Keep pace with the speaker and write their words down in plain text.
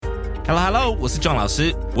Hello， 我是 John 老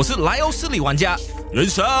师，我是莱欧斯里玩家，人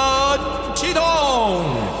生启动，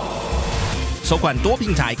首款多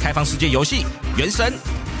平台开放世界游戏《原神》，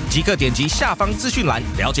即刻点击下方资讯栏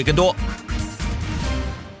了解更多。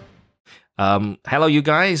Hello, you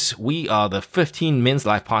guys. We are the 15 Mince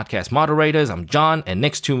Life Podcast moderators. I'm John, and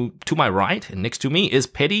next to my right, and next to me is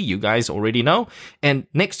Petty. You guys already know. And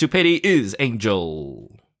next to Petty is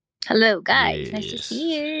Angel. Hello, guys. Yes. Nice to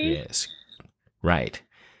see you. Yes. Right.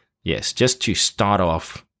 Yes, just to start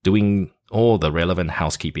off doing all the relevant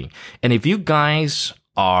housekeeping. And if you guys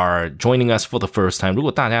are joining us for the first time, 如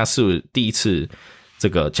果大家是第一次这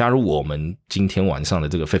个加入我们今天晚上的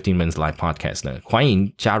这个15 Minutes Live Podcast 呢，欢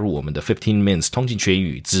迎加入我们的15 Minutes 通勤学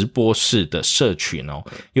语直播室的社群哦，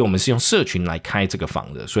因为我们是用社群来开这个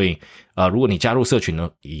房的，所以如果你加入社群呢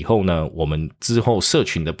以后呢，我们之后社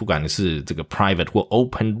群的不管是这个 private 或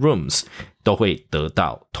open rooms 都会得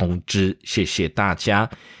到通知，谢谢大家。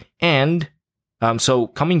And so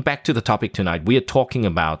coming back to the topic tonight, we are talking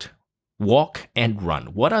about walk and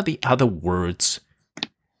run. What are the other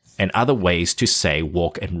words?And other ways to say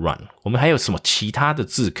walk and run. 我们还有什么其他的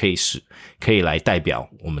字可以来代表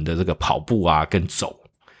我们的这个跑步啊跟走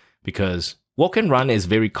Because walk and run is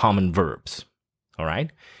very common verbs. Alright?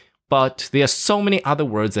 But there are so many other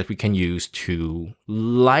words that we can use to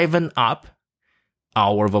liven up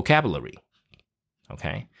our vocabulary.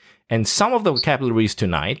 Okay? And some of the vocabularies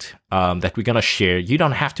tonight that we're going to share, you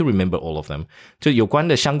don't have to remember all of them. 就有关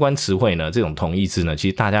的相关词汇呢，这种同义字呢，其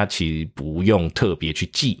实大家其实不用特别去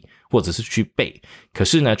记或者是去背，可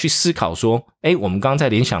是呢去思考说，我们刚刚在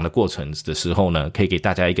联想的过程的时候呢，可以给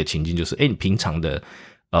大家一个情境，就是你平常的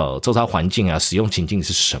周遭环境啊，使用情境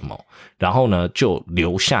是什么，然后呢就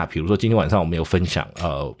留下，比如说今天晚上我们有分享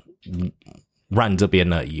run 这边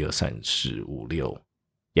呢1 2 3 4 5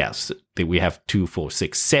 6Yes, we have 2, 4,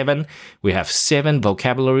 6, 7. We have 7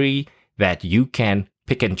 vocabulary that you can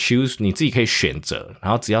pick and choose. 你自己可以选择，然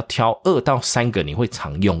后只要挑2到3个你会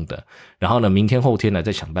常用的，然后呢，明天后天呢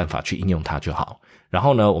再想办法去应用它就好。然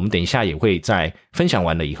后呢，我们等一下也会在分享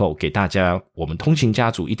完了以后，给大家我们通勤家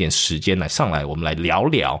族一点时间来上来，我们来聊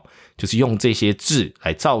聊，就是用这些字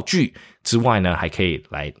来造句之外呢，还可以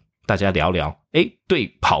来大家聊聊，对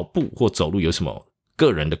跑步或走路有什么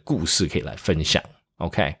个人的故事可以来分享。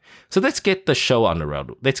Okay, so let's get the show on the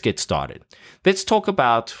road. Let's get started. Let's talk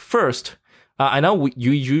about first, I know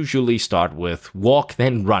you usually start with walk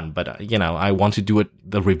then run, but I want to do it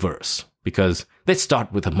the reverse because let's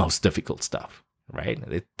start with the most difficult stuff, right?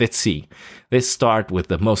 Let's see. Let's start with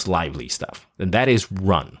the most lively stuff, and that is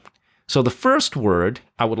run. So the first word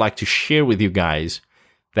I would like to share with you guys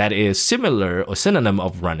that is similar or synonym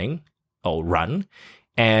of running or run,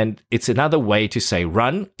 and it's another way to say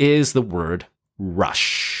run is the word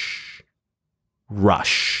rush.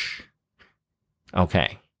 Rush.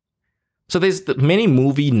 Okay. So there's many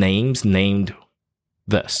movie names named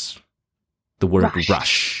this. The word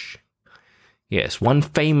rush. Yes, one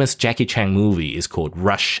famous Jackie Chan movie is called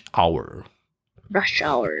Rush Hour. Rush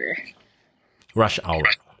Hour. Rush Hour.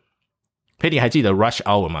 Petty 还记得 Rush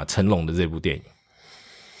Hour 吗？成龙的这部电影。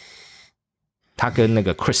他跟那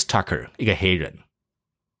个 Chris Tucker 一个黑人。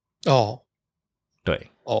哦。对。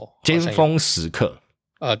尖峰时刻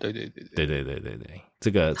啊，对，这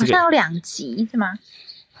个好像有2集是吗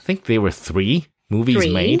I think there were 3 movies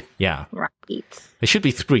made. Yeah. Right. There should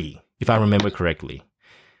be 3 if I remember correctly.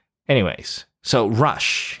 Anyways, so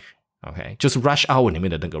rush. Okay. 就是 rush hour 里面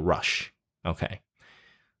的那个 rush. Okay.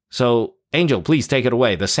 So, Angel, please take it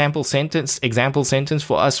away. The example sentence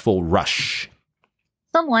for us for rush.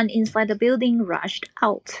 Someone inside the building rushed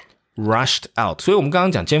out.Rushed out. 所以我们刚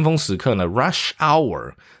刚讲尖峰时刻呢 rush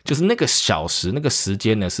hour 就是那个小时那个时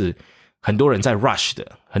间呢是很多人在 rush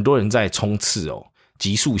的，很多人在冲刺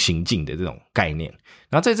急速行进的这种概念。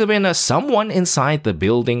然后在这边呢 someone inside the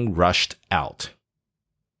building rushed out.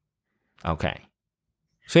 OK.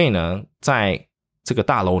 所以呢在这个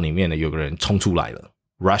大楼里面呢有个人冲出来了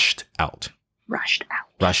rushed out.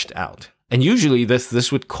 And usually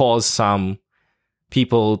this would cause some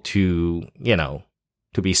people to,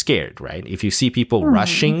 to be scared, right? If you see people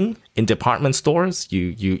rushing in department stores,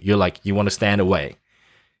 you're like, you want to stand away.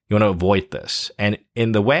 You want to avoid this. And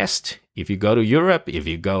in the West, if you go to Europe, if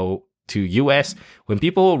you go to US, when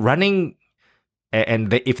people running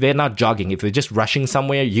and if they're not jogging, if they're just rushing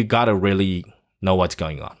somewhere, you got to really know what's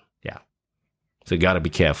going on. Yeah. So you got to be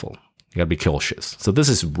careful. You got to be cautious. So this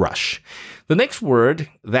is rush. The next word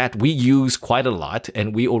that we use quite a lot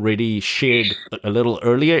and we already shared a little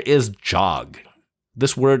earlier is jog.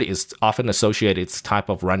 This word is often associated, it's type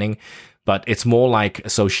of running, but it's more like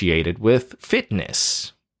associated with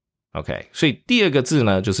fitness. OK， 所以第二个字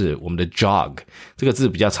呢，就是我们的 jog， 这个字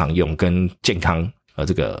比较常用，跟健康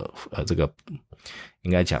这个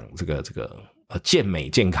应该讲这个健美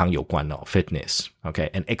健康有关哦 ，fitness OK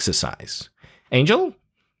and exercise. Angel?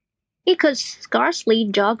 He could scarcely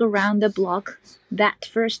jog around the block that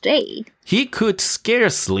first day. He could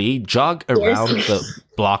scarcely jog around the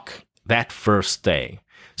block that first day.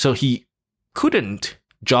 So he couldn't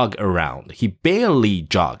jog around. He barely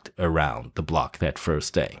jogged around the block that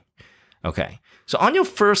first day. Okay, so on your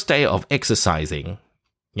first day of exercising,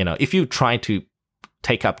 if you try to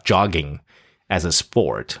take up jogging as a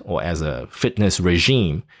sport or as a fitness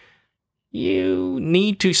regime, you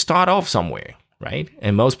need to start off somewhere, right?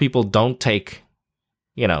 And most people don't take,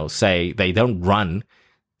 say they don't run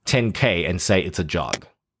 10K and say it's a jog,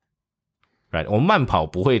 right? 我们慢跑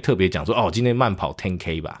不会特别讲说，今天慢跑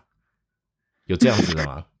 10K 吧？有这样子的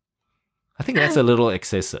吗？ I think that's a little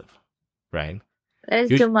excessive, right? That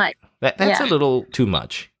is too much. That's a little too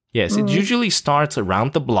much. Yes, it usually starts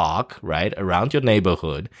around the block, right? Around your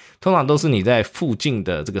neighborhood. 通常都是你在附近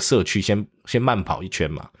的这个社区先慢跑一圈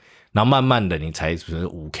嘛，然后慢慢的你才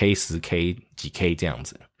5K, 10K, 几 K 这样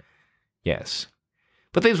子。Yes.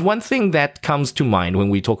 But there's one thing that comes to mind when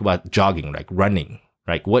we talk about jogging, like running,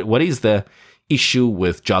 right? What is the issue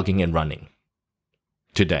with jogging and running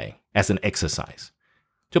today as an exercise?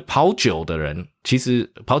 就跑久的人，其实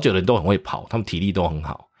跑久的人都很会跑，他们体力都很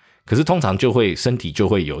好，可是通常身体就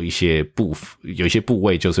会有一些部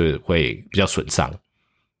位就是会比较损伤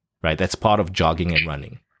 ，right? That's part of jogging and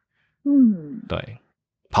running. 对，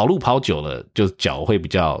跑路跑久了，就脚会比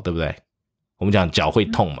较，对不对？我们讲脚会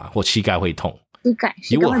痛嘛，或膝盖会痛。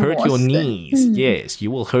You will hurt your knees. Yes, you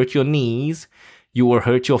will hurt your knees. You will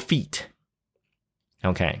hurt your feet.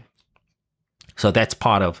 Okay. So that's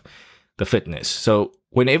part of the fitness. So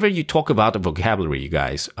whenever you talk about the vocabulary, you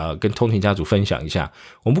guys, 跟通勤家族分享一下，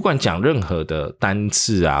我们不管讲任何的单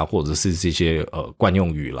字啊，或者是这些惯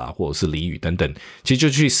用语啦，或者是俚语等等，其实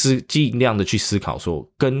就尽量的去思考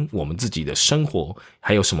说，跟我们自己的生活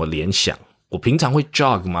还有什么联想。我平常会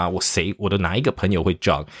jog 吗？我的哪一个朋友会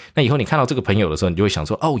jog？ 那以后你看到这个朋友的时候，你就会想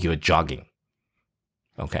说 ，Oh, you're jogging.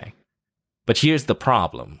 Okay. But here's the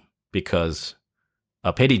problem, because,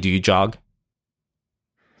 Petty, do you jog?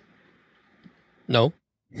 No.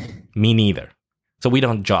 Me neither. So we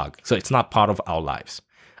don't jog. So it's not part of our lives.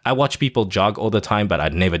 I watch people jog all the time, but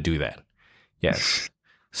I'd never do that. Yes.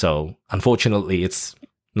 So unfortunately, it's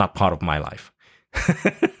not part of my life.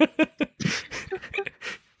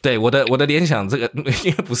 对，我的联想这个，因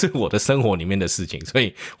为不是我的生活里面的事情，所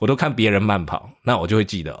以我都看别人慢跑，那我就会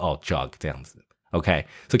记得jog 这样子。Okay,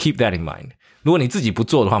 so keep that in mind. 如果你自己不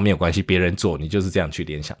做的话，没有关系，别人做，你就是这样去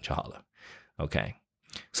联想就好了。Okay.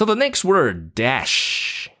 So the next word,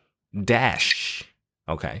 dash. Dash.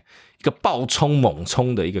 Okay. 一个暴冲猛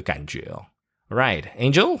冲的一个感觉哦。Right,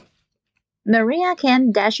 Angel? Maria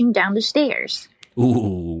came dashing down the stairs.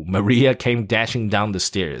 Ooh, Maria came dashing down the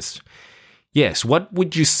stairs. Yes, what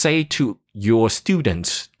would you say to your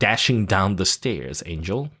students dashing down the stairs,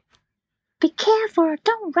 Angel? Be careful,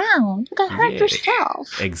 don't run. You can hurt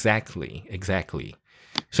yourself. Exactly.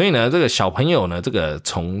 所以呢，这个小朋友呢，这个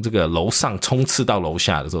从这个楼上冲刺到楼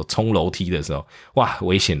下的时候，冲楼梯的时候，哇，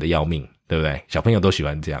危险的要命，对不对？小朋友都喜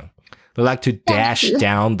欢这样。They like to dash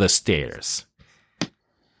down the stairs.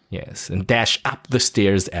 Yes, and dash up the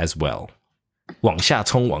stairs as well. 往下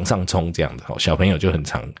冲，往上冲这样子，小朋友就很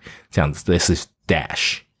常这样子。This is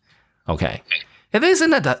dash. Okay. And there's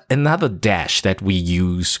another dash that we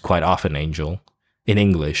use quite often, Angel, in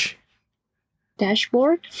English.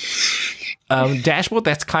 Dashboard? Dashboard,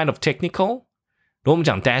 that's kind of technical. 如果我们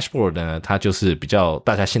讲 dashboard 呢，它就是比较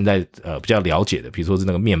大家现在比较了解的，比如说是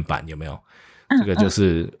那个面板有没有？这个就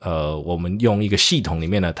是我们用一个系统里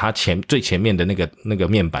面呢，它最前面的那个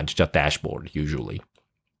面板就叫 dashboard usually.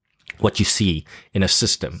 What you see in a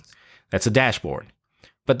system, that's a dashboard.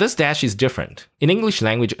 But this dash is different. In English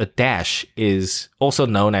language, a dash is also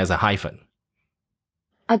known as a hyphen.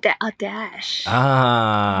 A dash.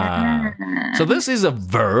 So this is a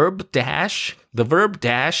verb dash. The verb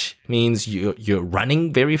dash means you're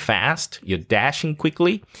running very fast, you're dashing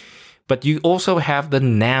quickly. But you also have the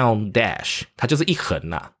noun dash. 它就是一横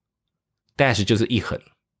啦。Dash 就是一横。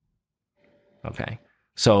Okay.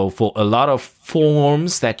 So for a lot of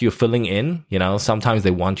forms that you're filling in, sometimes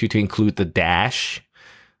they want you to include the dash,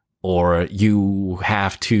 or you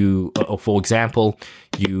have to, for example,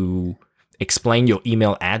 you explain your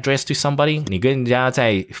email address to somebody. 你跟人家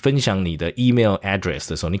在分享你的 email address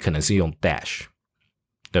的时候，你可能是用 dash,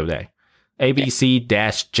 对不对？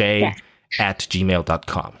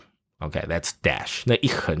 abc-j@gmail.com. Okay, that's dash. 那一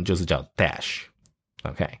横就是叫 dash.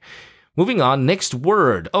 Okay. Moving on, next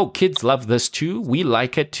word. Oh, kids love this too. We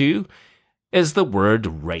like it too. Is the word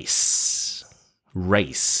race.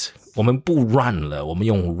 Race. 我们不 run 了，我们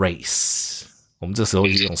用 race。我们这时候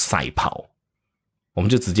就用赛跑，我们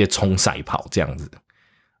就直接冲赛跑这样子。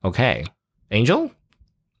Okay, Angel?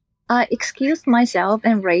 I excused myself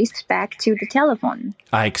and raced back to the telephone.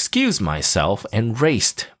 I excused myself and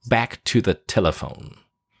raced back to the telephone.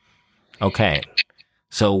 Okay,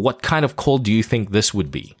 so what kind of call do you think this would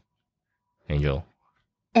be, Angel?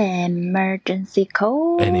 Emergency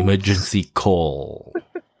call. An emergency call.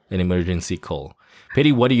 An emergency call.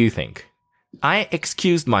 Petty, what do you think? I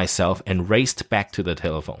excused myself and raced back to the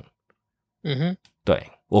telephone.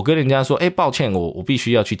 对，我跟人家说，抱歉，我必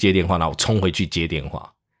须要去接电话，然后我冲回去接电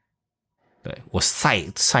话。对，我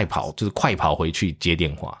赛跑，就是快跑回去接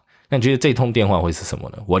电话。那你觉得这通电话会是什么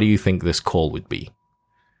呢？ What do you think this call would be?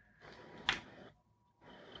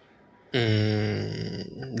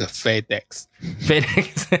 The FedEx.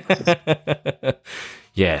 FedEx.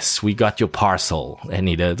 Yes, we got your parcel.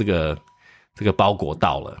 你的这个包裹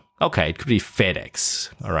到了。Okay, it could be FedEx.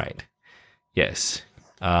 All right. Yes.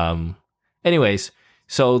 Anyways,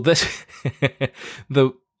 so this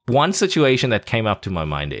the one situation that came up to my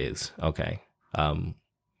mind is, okay,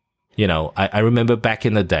 you know, I remember back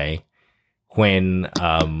in the day when,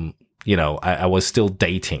 you know, I was still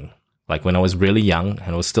dating, like when I was really young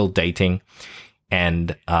and I was still dating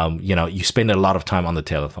and, you know, you spend a lot of time on the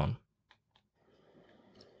telephone.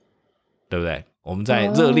 对不对？我们在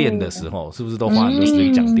热恋的时候，是不是都花很多时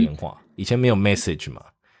间讲电话？以前没有 message 嘛，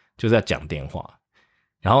就是要讲电话。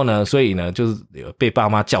然后呢，所以呢，就是被爸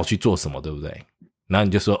妈叫去做什么，对不对？然后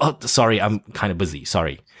你就说sorry, I'm kind of busy,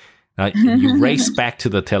 sorry. You race back to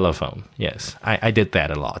the telephone. Yes, I did that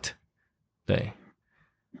a lot. 对，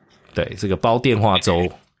这个包电话粥，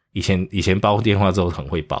以前包电话粥很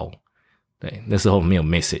会包。对，那时候没有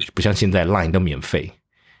message， 不像现在 Line 都免费。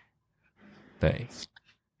对，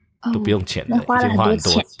都不用钱的，以前花很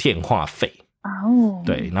多电话费。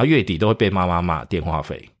对，然后月底都会被妈妈骂电话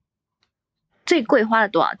费。最贵花了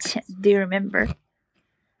多少钱 ？Do you remember?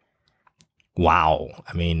 Wow,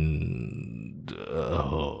 I mean,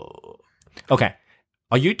 okay.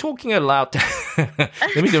 Are you talking about?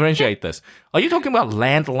 Let me differentiate this. Are you talking about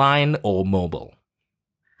landline or mobile?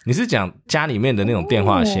 你是讲家里面的那种电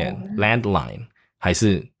话线 landline 还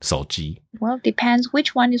是手机 Well, depends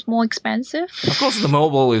which one is more expensive. Of course, the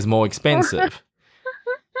mobile is more expensive.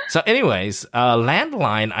 So, anyways,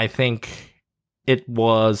 landline, I think it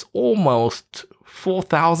was almost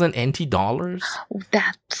 4,000 NT dollars. Oh,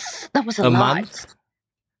 that was a lot. Month.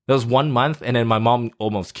 That was 1 month, and then my mom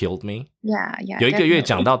almost killed me. Yeah. 有一个月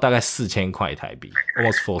讲到大概4000块台币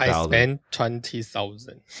almost 4,000. I spent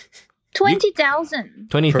 20,000. 20,000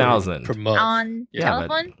 20,000 per month on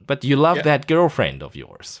telephone. But you love that girlfriend of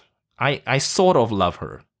yours. I sort of love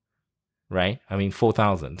her, right? I mean,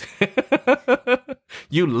 4,000.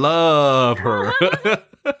 You love her.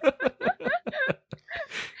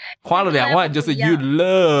 花了2万就是 you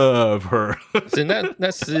love her. 是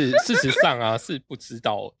那是事实上啊，是不知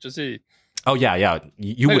道，就是 Oh yeah,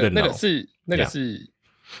 you wouldn't know. 那个是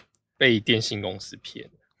被电信公司骗。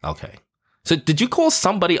Okay. So did you call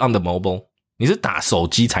somebody on the mobile? 你是打手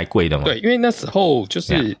机才贵的吗？对，因为那时候就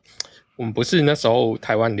是我们不是那时候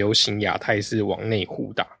台湾流行亚太是往内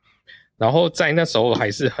互打，然后在那时候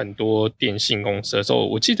还是很多电信公司的时候，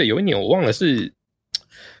我记得有一年我忘了是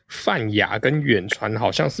泛亚跟远传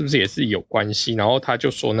好像是不是也是有关系，然后他就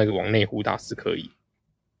说那个往内互打是可以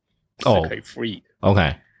free 的。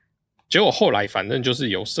OK。结果后来反正就是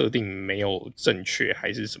有设定没有正确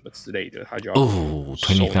还是什么之类的，他就要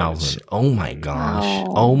20,000. Oh my gosh.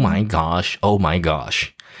 Oh my gosh. Oh my gosh.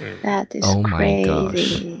 That is oh my crazy.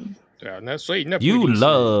 Gosh. 对啊，那所以那 You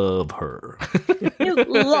love her. You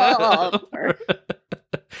love her.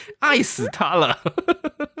 爱死她了。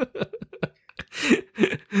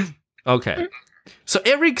Okay. So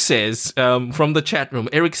Eric says, from the chat room,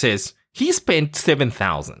 Eric says he spent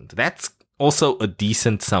 7,000. That's also a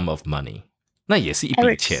decent sum of money. 那也是一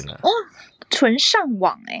笔钱啊。纯上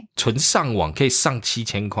网欸。纯上网可以上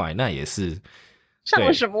7000块，那也是。上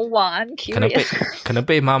了什么网啊？ I'm curious. 可能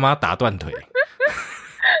被妈妈打断腿。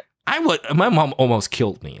My mom almost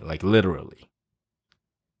killed me, like literally.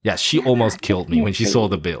 Yeah, she almost killed me when she saw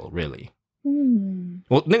the bill, really.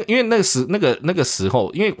 我因为那个时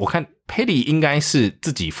候，因为我看 Patty 应该是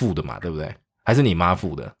自己付的嘛，对不对？还是你妈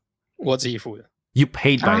付的？我自己付的。You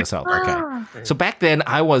paid by yourself, okay. So back then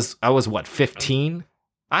I was what, 15?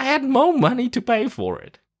 I had more money to pay for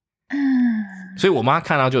it. 所以我妈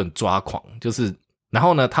看到就很抓狂，就是然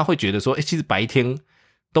后呢，她会觉得说，其实白天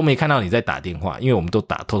都没看到你在打电话，因为我们都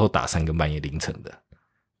偷偷打3更半夜凌晨的。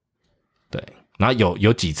对，然后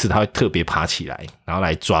有几次他会特别爬起来，然后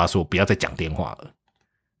来抓说不要再讲电话了。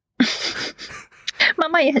妈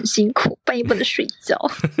妈也很辛苦，半夜不能睡觉。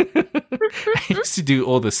I used to do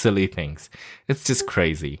all the silly things. It's just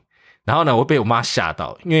crazy. 然后呢，我被我妈吓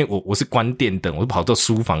到，因为我是关电灯，我就跑到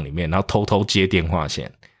书房里面，然后偷偷接电话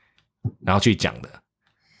线，然后去讲的。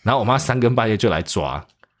然后我妈3更半夜就来抓，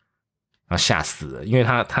然后吓死了，因为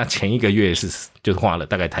她前一个月就花了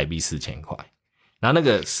大概台币4000块，然后那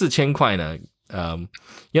个4000块呢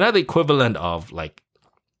，you know the equivalent of like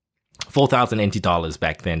 $4,000 NT dollars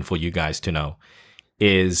back then for you guys to know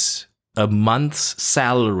is a month's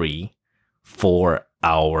salary for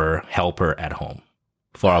our helper at home,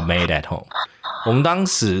 for our maid at home. 我们当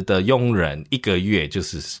时的佣人一个月就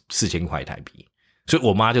是4000块台币，所以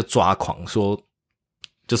我妈就抓狂说，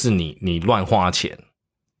就是你乱花钱，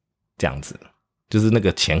这样子，就是那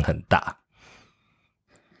个钱很大，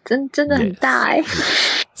真的很大欸。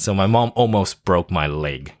Yes. So my mom almost broke my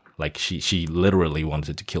leg. Like she literally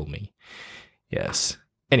wanted to kill me. Yes.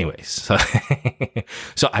 Anyways,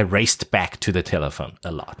 so I raced back to the telephone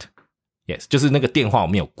a lot. Yes, 就是那个电话我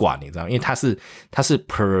没有挂，你知道，因为它是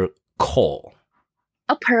per call.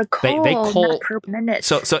 Per call, they call, not per minute.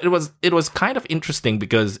 So it was kind of interesting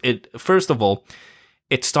because first of all,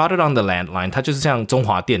 it started on the landline. 它就是像中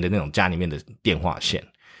华电的那种家里面的电话线。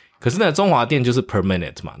可是呢，中华电就是 per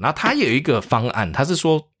minute 嘛，然后它有一个方案，它是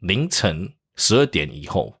说凌晨12点以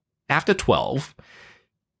后 ，after 12,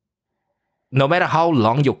 no matter how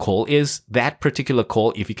long your call is, that particular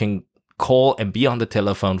call, if you can call and be on the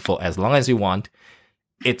telephone for as long as you want,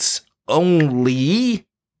 it's only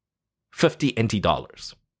 $50 NT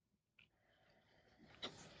dollars.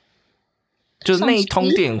 就是那一通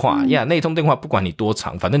电话，那一通电话不管你多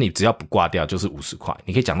长，反正你只要不挂掉就是50块，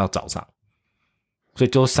你可以讲到早上。所以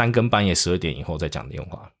就3更半夜12点以后再讲电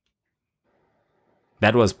话。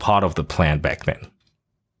That was part of the plan back then.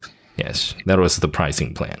 Yes, that was the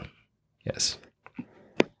pricing plan. Yes.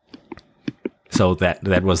 So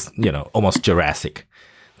that was, almost Jurassic.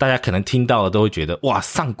 大家可能听到了都会觉得，哇，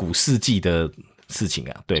上古世纪的事情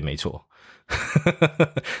啊。对，没错。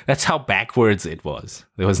That's how backwards it was.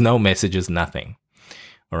 There was no messages, nothing.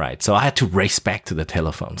 All right, so I had to race back to the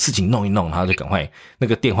telephone. 事情弄一弄，然后就赶快，那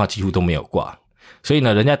个电话几乎都没有挂。所以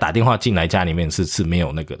呢，人家打电话进来家里面是没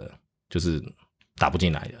有那个的，就是打不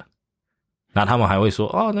进来的。然后他们还会说，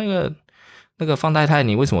哦，那个方太太，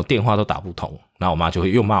你为什么电话都打不通？然后我妈就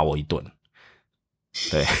会又骂我一顿。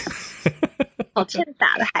对，好欠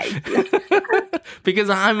打的孩子。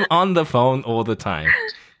Because I'm on the phone all the time.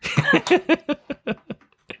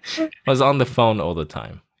 I was on the phone all the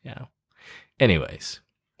time. Yeah. Anyways,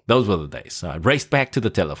 those were the days. So I raced back to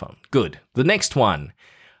the telephone. Good. The next one,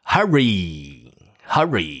 hurry.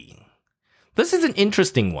 This is an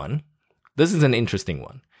interesting one. When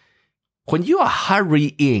you are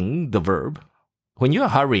hurrying, the verb, when you are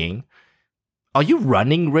hurrying, are you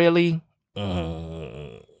running really?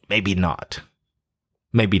 Maybe not.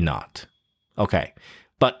 Okay.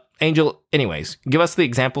 But Angel, anyways, give us the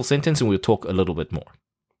example sentence and we'll talk a little bit more.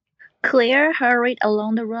 Claire hurried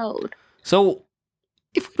along the road. So,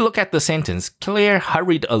 if we look at the sentence, Claire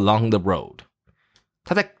hurried along the road.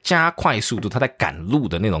 她在加快速度，她在赶路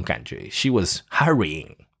的那种感觉。She was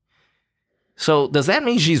hurrying. So, does that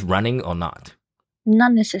mean she's running or not?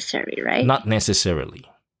 Not necessary, right? Not necessarily.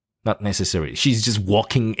 She's just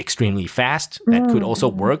walking extremely fast. That could also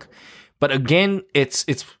work. But again,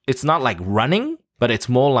 it's not like running, but it's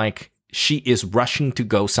more like she is rushing to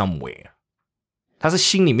go somewhere. 她是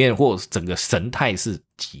心里面或整个神态是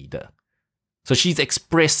急的。So she's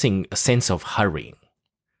expressing a sense of hurrying.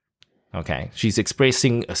 Okay, she's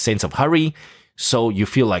expressing a sense of hurry, so you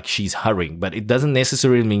feel like she's hurrying, but it doesn't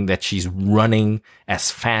necessarily mean that she's running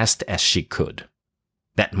as fast as she could.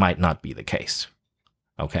 That might not be the case.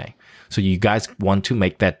 Okay, so you guys want to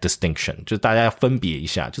make that distinction. 就是大家要分别一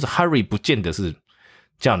下，就是 hurry 不见得是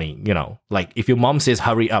叫你 like if your mom says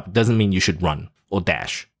hurry up, doesn't mean you should run or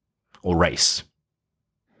dash or race.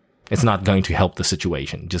 It's not going to help the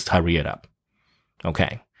situation. Just hurry it up.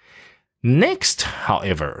 Okay. Next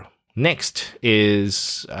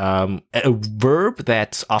is a verb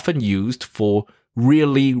that's often used for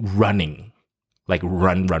really running. Like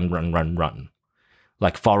run.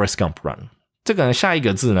 Like Forrest Gump run. 这个下一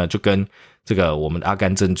个字呢，就跟这个我们《阿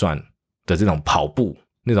甘正传》的这种跑步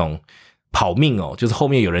那种跑命哦，就是后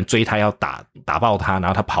面有人追他要打爆他，然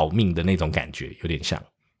后他跑命的那种感觉有点像。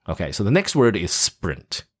Okay, so the next word is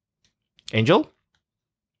sprint. Angel?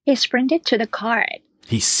 He sprinted to the car.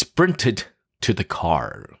 He sprinted to the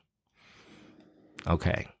car.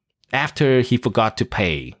 Okay. After he forgot to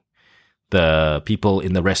pay the people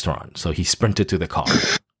in the restaurant, so he sprinted to the car.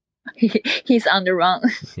 He's on the run.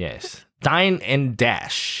 Yes. Dine and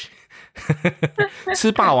dash.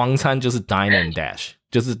 吃霸王餐就是 dine and dash.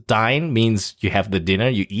 就是 dine means you have the dinner,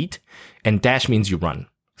 you eat, and dash means you run.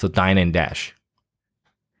 So dine and dash.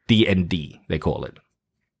 D&D, they call it.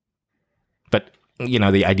 But, you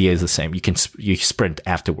know, the idea is the same. You sprint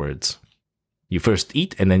afterwards. You first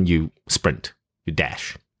eat, and then you sprint. You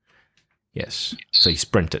dash. Yes. So you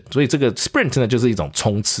sprinted. 所以这个 sprint 呢，就是一种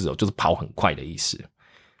冲刺哦，就是跑很快的意思。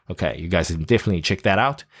Okay, you guys can definitely check that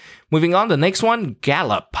out. Moving on, the next one,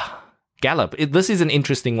 gallop. Gallop. This is an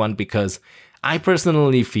interesting one because I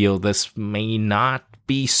personally feel this may not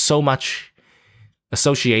be so much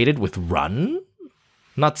associated with run.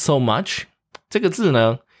 Not so much. 这个字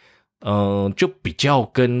呢，就比较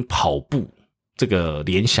跟跑步这个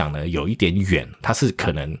联想呢有一点远。它是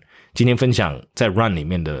可能今天分享在 run 里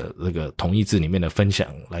面的那个同义字里面的分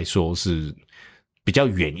享来说是比较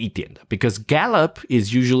远一点的。Because gallop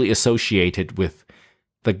is usually associated with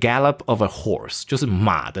the gallop of a horse. 就是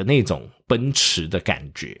马的那种奔驰的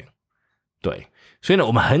感觉。对。所以呢，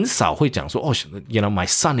我们很少会讲说you know, my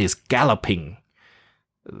son is galloping.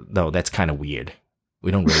 No, that's kind of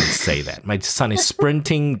weird.We don't really say that. My son is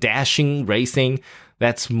sprinting, dashing, racing.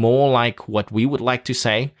 That's more like what we would like to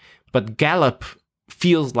say. But gallop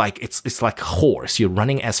feels like it's like a horse. You're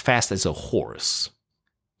running as fast as a horse.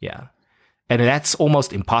 Yeah. And that's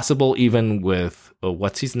almost impossible even with,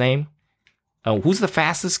 what's his name? Who's the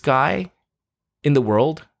fastest guy in the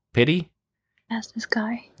world? Pity? Fastest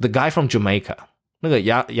guy. The guy from Jamaica. 那个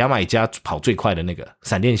牙买加跑最快的那个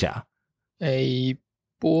闪电侠。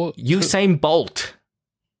Usain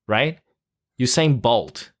Bolt.Right? Usain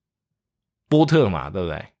Bolt. 波特嘛，对不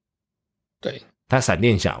对？对。他闪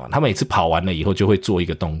电侠嘛，他每次跑完了以后就会做一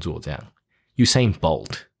个动作这样。Usain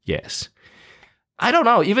Bolt. Yes. I don't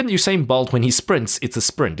know. Even Usain Bolt, when he sprints, it's a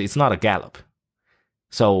sprint. It's not a gallop.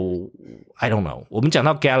 So, I don't know. 我们讲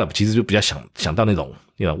到 gallop 其实就比较想到那种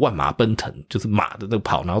万马奔腾，就是马的那个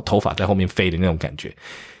跑，然后头发在后面飞的那种感觉。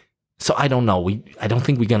So I don't know. I don't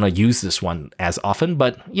think we're gonna use this one as often,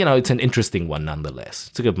 but you know, it's an interesting one nonetheless.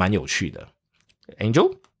 这个蛮有趣的。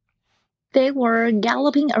Angel? They were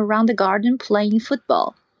galloping around the garden playing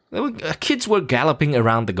football. Kids were galloping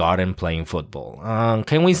around the garden playing football.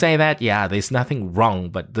 Can we say that? Yeah, there's nothing wrong,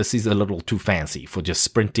 but this is a little too fancy for just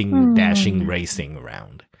sprinting, dashing, racing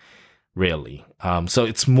around. Really. So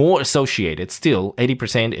it's more associated. Still,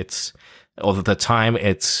 80% of the time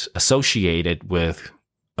it's associated with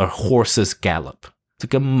a horse's gallop. 这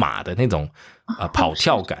跟马的那种跑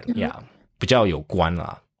跳感 yeah, 比较有关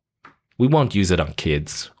啦。We won't use it on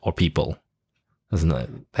kids or people.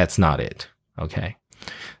 That's not it. Okay.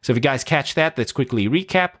 So if you guys catch that, let's quickly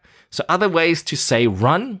recap. So other ways to say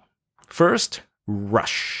run. First,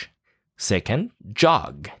 rush. Second,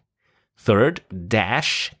 jog. Third,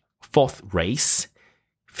 dash. Fourth, race.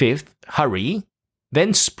 Fifth, hurry.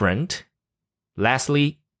 Then sprint.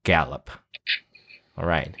 Lastly, gallop. All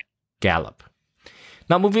right, gallop.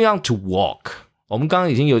 Now moving on to walk. 我们刚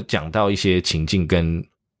刚已经有讲到一些情境跟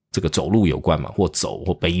这个走路有关嘛，或走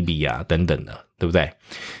或 baby 啊等等的，对不对？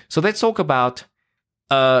 So let's talk about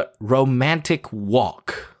a romantic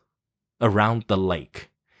walk around the lake.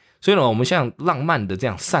 所以呢，我们像浪漫的这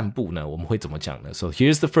样散步呢，我们会怎么讲呢？ So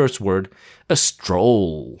here's the first word, a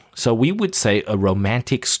stroll. So we would say a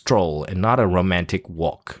romantic stroll and not a romantic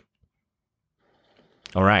walk.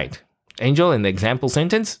 All right. Angel, in the example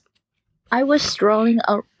sentence? I was strolling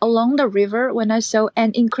along the river when I saw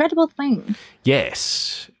an incredible thing.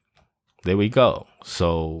 Yes. There we go.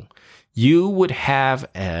 So you would have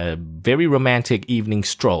a very romantic evening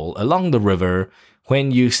stroll along the river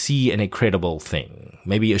when you see an incredible thing.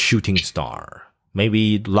 Maybe a shooting star.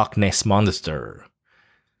 Maybe Loch Ness Monster.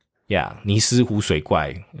 Yeah, 尼斯湖水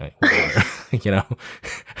怪. You know,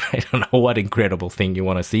 I don't know what incredible thing you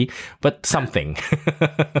want to see, but something.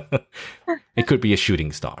 It could be a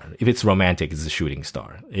shooting star. If it's romantic, it's a shooting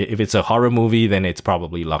star. If it's a horror movie, then it's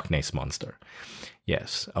probably Loch Ness Monster.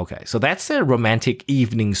 Yes, okay. So that's a romantic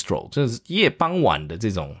evening stroll. 就是夜傍晚的这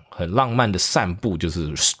种很浪漫的散步，就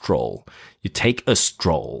是 stroll. You take a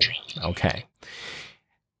stroll. Okay.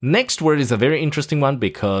 Next word is a very interesting one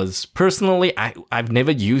because personally, I've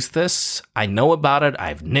never used this. I know about it.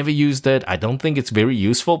 I've never used it. I don't think it's very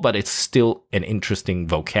useful, but it's still an interesting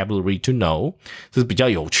vocabulary to know. 这是比较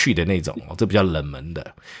有趣的那种，这比较冷门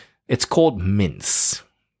的。It's called mince.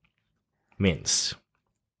 Mince.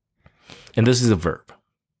 And this is a verb.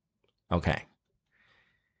 Okay.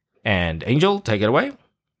 And Angel, take it away.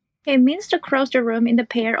 He minced across the room in a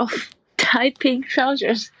pair of tight pink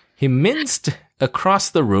trousers. He minced across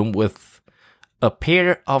the room with a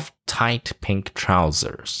pair of tight pink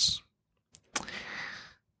trousers.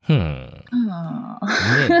 Mince.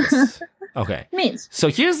 Okay. Mince. So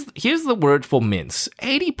here's the word for mince.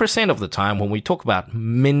 80% of the time when we talk about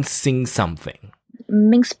mincing something.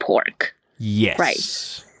 Minced pork. Yes.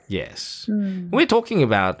 Right. Yes. We're talking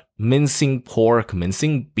about mincing pork,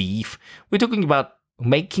 mincing beef. We're talking about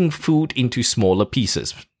making food into smaller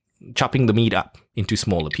pieces, chopping the meat up into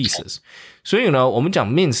smaller pieces. 所以呢，我们讲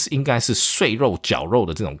mince 应该是碎肉、绞肉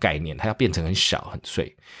的这种概念，它要变成很小、很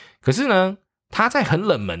碎。可是呢，它在很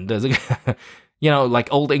冷门的这个like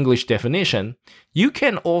Old English definition, you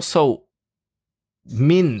can also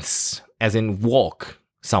mince as in walk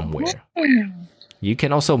somewhere. You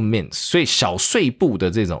can also mince. 所以小碎步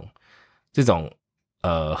的这种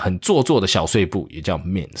很做作的小碎步也叫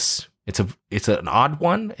mince. It's an odd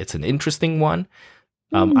one. It's an interesting one.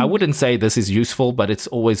 I wouldn't say this is useful, but it's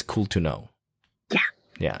always cool to know.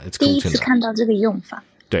 Yeah, it's cool to know. 第一次看到这个用法。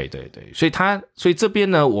对对对，所以这边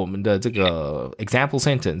呢，我们的这个 example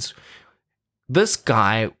sentence, this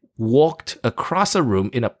guy walked across a room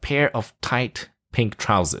in a pair of tight pink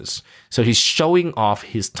trousers. So he's showing off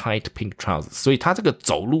his tight pink trousers. 所以他这个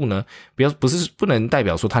走路呢，不能代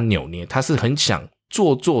表说他扭捏，他是很想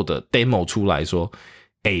做作的 demo 出来说，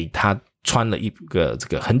他穿了一个这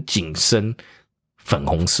个很紧身粉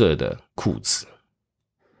红色的裤子。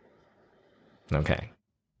Okay,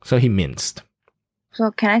 so he minced. So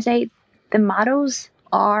can I say the models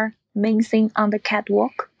are mincing on the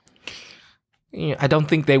catwalk? I don't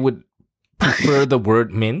think they would prefer the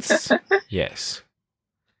word mince. Yes.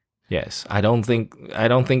 I don't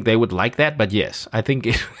think they would like that, but yes, I think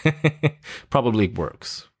it probably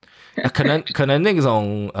works. 可能那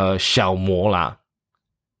种小模啦，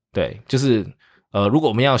对，就是如果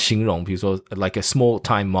我们要形容，比如说 like a small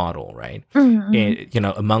time model, right?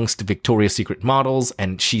 And, amongst Victoria's Secret models,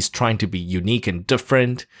 and she's trying to be unique and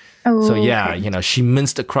different. So yeah, okay. She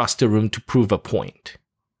minced across the room to prove a point.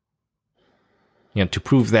 To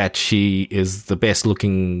prove that she is the best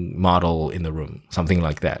looking model in the room, something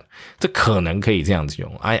like that. 这可能可以这样子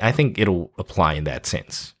用。I think it'll apply in that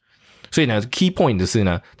sense. 所以呢 key point 是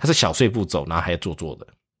呢，它是小碎步走，然后还做作的。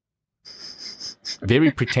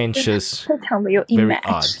Very pretentious, very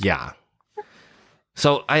odd, yeah.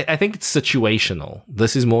 So I think it's situational.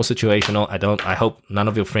 This is more situational. I hope none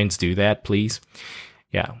of your friends do that, please.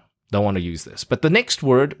 Yeah, don't want to use this. But the next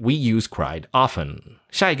word we use quite often.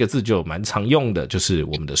 下一个字就蛮常用的，就是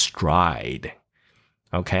我们的 stride.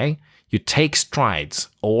 Okay? You take strides,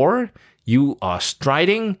 or you are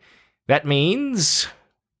striding. That means,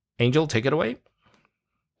 Angel, take it away.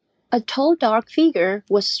 A tall, dark figure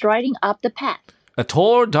was striding up the path. A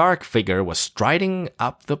tall, dark figure was striding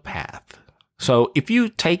up the path. So if you're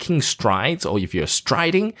taking strides or if you're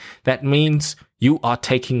striding, that means you are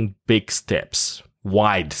taking big steps,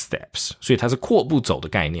 wide steps. 所以它是阔步走的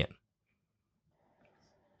概念。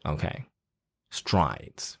Okay.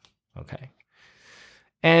 Strides. Okay.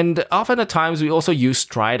 And often at times we also use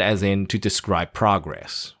stride as in to describe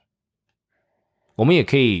progress. 我们也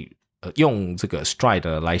可以用这个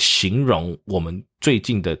stride 来形容我们最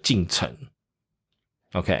近的进程。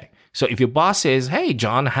Okay, so if your boss says, "Hey,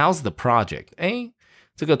 John, how's the project?"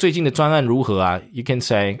 这个最近的专案如何啊？ You can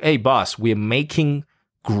say, "Hey, boss, we're making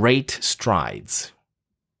great strides."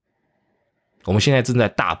 我们现在正在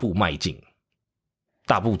大步迈进，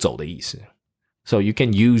大步走的意思。So you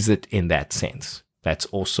can use it in that sense. That's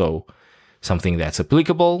also something that's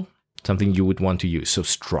applicable, something you would want to use. So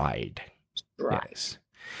stride. Yes.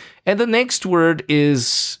 And the next word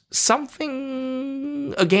is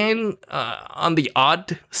something, again, on the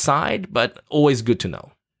odd side, but always good to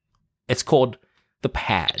know. It's called the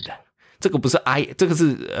pad. 这个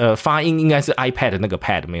是发音应该是 iPad 的那个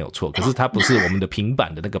pad 没有错，可是它不是我们的平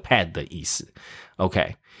板的那个 pad 的意思。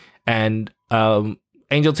Okay. And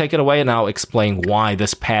Angel, take it away and I'll explain why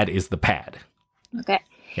this pad is the pad. Okay.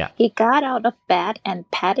 Yeah. He got out of bed and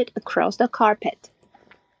padded across the carpet.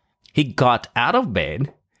 He got out of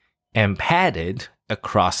bed and padded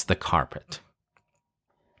across the carpet.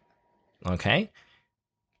 Okay?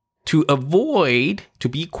 To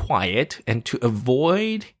be quiet and to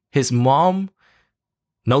avoid his mom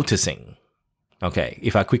noticing. Okay,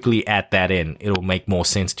 if I quickly add that in, it'll make more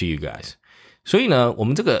sense to you guys. 所以呢，我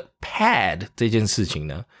们这个 pad 这件事情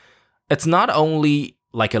呢, it's not only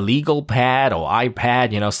like a legal pad or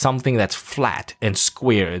iPad, something that's flat and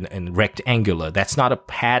square and rectangular. That's not a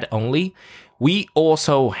pad only. We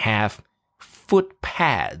also have foot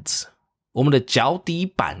pads. 我们的脚底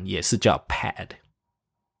板也是叫 pad.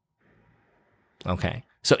 Okay.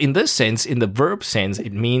 So in this sense, in the verb sense,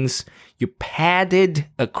 it means you padded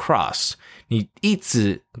across. 你一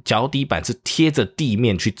直脚底板是贴着地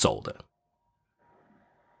面去走的。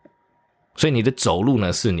所以你的走路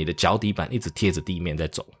呢，是你的脚底板一直贴着地面在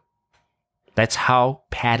走。That's how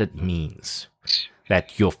padded means.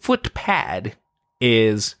 That your foot pad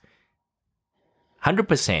is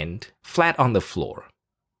 100% flat on the floor.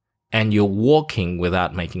 And you're walking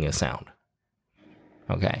without making a sound.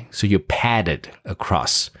 Okay, so you're padded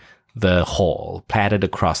across the hall, padded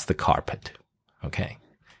across the carpet. Okay,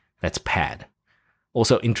 that's pad.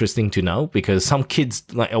 Also interesting to know because some kids,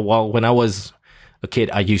 when I was a kid,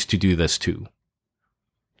 I used to do this too.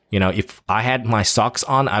 You know, if I had my socks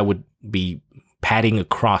on, I would be padding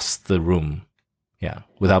across the room. Yeah,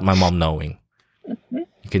 without my mom knowing.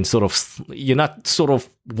 You can you're not sort of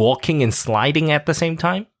walking and sliding at the same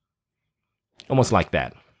time. Almost like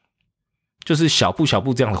that. 就是小步小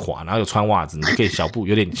步这样滑，然后有穿袜子，你就可以小步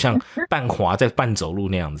有点像半滑在半走路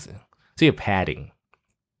那样子。这个 padding.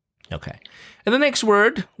 Okay. And the next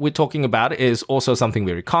word we're talking about is also something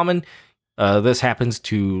very common. This happens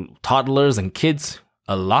to toddlers and kids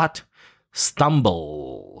a lot.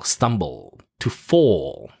 Stumble. To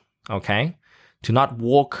fall. Okay. To not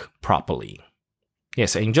walk properly.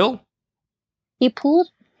 Yes, Angel? He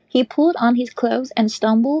pulled on his clothes and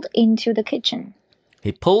stumbled into the kitchen.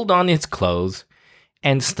 He pulled on his clothes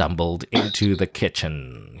and stumbled into the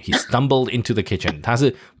kitchen. He stumbled into the kitchen. 他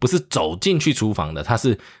是不是走进去厨房的？他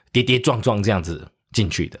是跌跌撞撞这样子进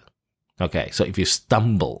去的。Okay, so if you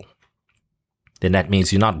stumble, then that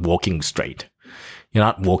means you're not walking straight. You're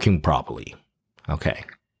not walking properly. Okay.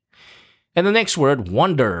 And the next word,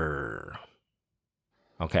 wonder.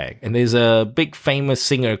 Okay, and there's a big famous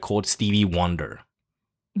singer called Stevie Wonder.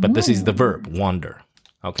 But this is the verb, wonder.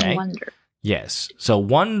 Okay? Wonder. Yes. So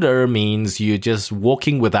wonder means you're just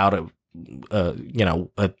walking without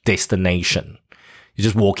a destination. You're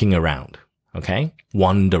just walking around. Okay?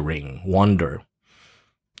 Wandering. Wander.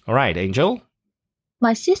 All right, Angel?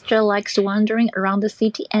 My sister likes wandering around the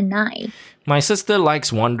city at night. My sister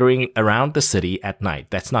likes wandering around the city at night.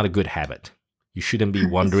 That's not a good habit. You shouldn't be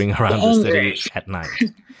wandering around the city at night.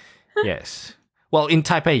 Yes. Well, in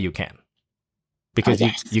Taipei, you can. Because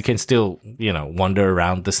you can still, wander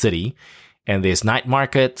around the city. And there's night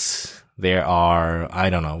markets. There are,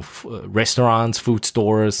 restaurants, food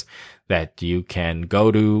stores that you can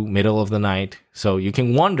go to middle of the night. So you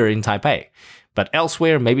can wander in Taipei. But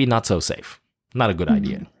elsewhere, maybe not so safe. Not a good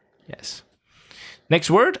idea. Yes. Next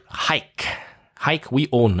word, hike. Hike, we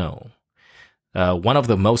all know. One of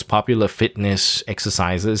the most popular fitness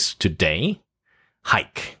exercises today,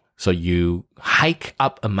 hike. So you hike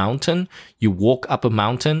up a mountain, you walk up a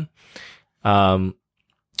mountain,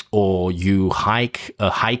 or you hike a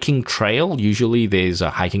hiking trail. Usually there's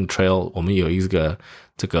a hiking trail. 我们有一个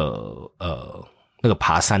那个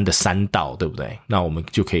爬山的山道，对不对？那我们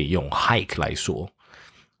就可以用 hike 来说。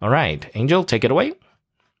All right, Angel, take it away.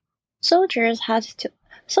 Soldiers had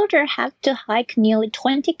to hike nearly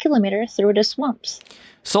 20 kilometers through the swamps.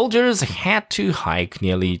 Soldiers had to hike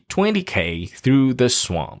nearly 20K through the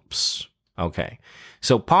swamps. Okay.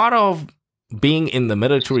 So part of being in the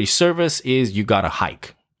military service is you gotta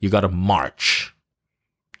hike. You gotta march.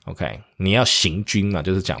 Okay. 你要行军嘛，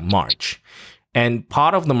就是讲 march. And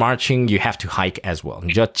part of the marching, you have to hike as well.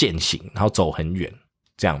 你就要健行，然后走很远，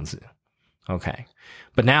这样子。Okay.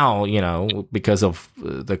 But now, because of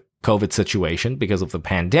the COVID situation, because of the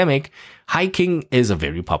pandemic, hiking is a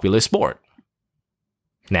very popular sport.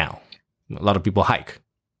 Now, a lot of people hike.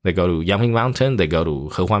 They go to Yangping Mountain, they go to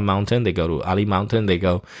Hehuan Mountain, they go to Ali Mountain, they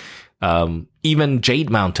go, even Jade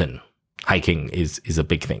Mountain hiking is a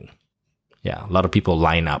big thing. Yeah, a lot of people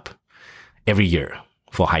line up every year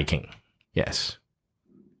for hiking. Yes.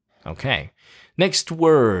 Okay. Next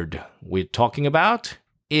word we're talking about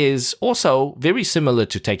is also very similar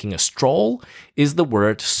to taking a stroll, is the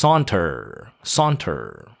word saunter.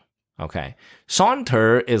 Saunter. Okay.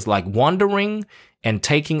 Saunter is like wandering and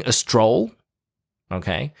taking a stroll.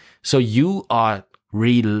 Okay. So you are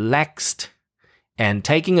relaxed and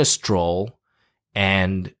taking a stroll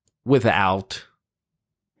and without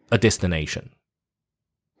a destination.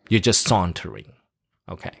 You're just sauntering.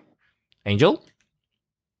 Okay. Angel?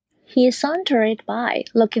 He sauntered by,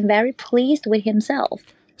 looking very pleased with himself.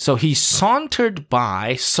 So he sauntered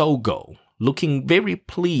by Sogo, looking very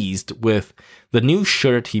pleased with the new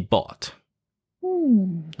shirt he bought.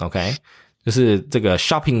 Okay? 就是这个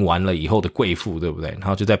shopping 完了以后的贵妇，对不对？然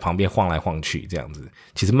后就在旁边晃来晃去这样子，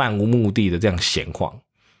其实漫无目的的这样闲晃。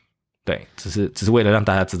对，只是为了让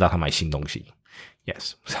大家知道他买新东西。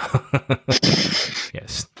Yes.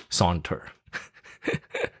 Yes. Saunter.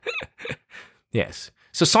 Yes.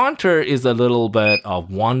 So saunter is a little bit of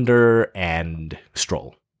wander and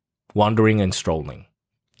stroll. Wandering and strolling.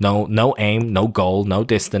 No aim, no goal, no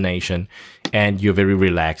destination, and you're very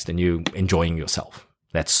relaxed and you're enjoying yourself.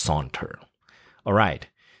 That's saunter. All right.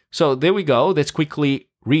 So there we go. Let's quickly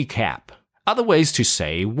recap. Other ways to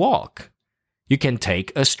say walk. You can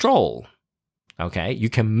take a stroll. Okay. You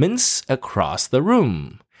can mince across the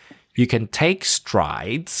room. You can take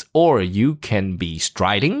strides, or you can be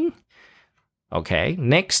striding. Okay.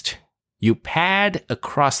 Next, you pad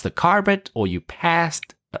across the carpet, or you pad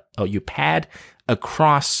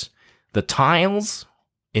across the tiles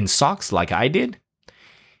in socks like I did.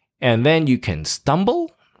 And then you can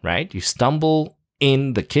stumble, right? You stumble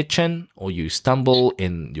in the kitchen, or you stumble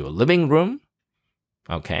in your living room.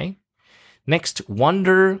 Okay. Next,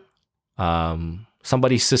 wander.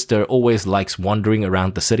 Somebody's sister always likes wandering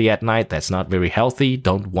around the city at night. That's not very healthy.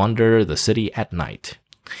 Don't wander the city at night.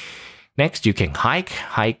 Next, you can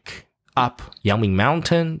hike up Yangming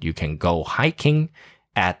Mountain. You can go hiking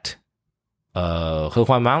at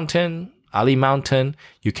Hehuan Mountain, Ali Mountain.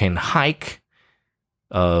 You can hike.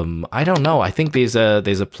 I don't know. I think there's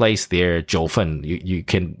a place there,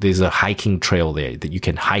 Jiufen. There's a hiking trail there that you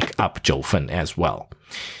can hike up Jiufen as well.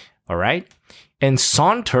 All right. And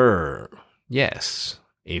saunter. Yes.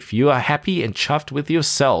 If you are happy and chuffed with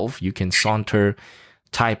yourself, you can saunter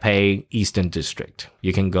Taipei Eastern District.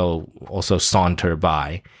 You can go also saunter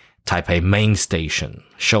by Taipei Main Station.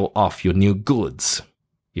 Show off your new goods,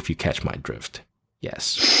 if you catch my drift.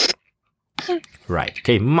 Yes. Right.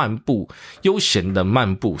 可以漫步，悠闲的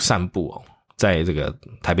漫步散步哦，在这个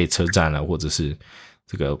台北车站啊，或者是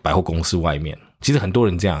这个百货公司外面。其实很多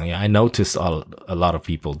人这样 I notice a lot of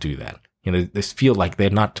people do that. You know, they feel like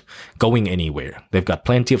they're not going anywhere. They've got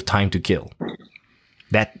plenty of time to kill.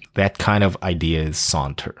 That kind of idea is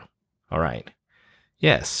saunter. All right.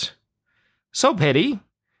 Yes. So, Petty,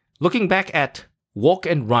 looking back at walk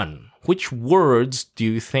and run, which words do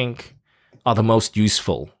you think are the most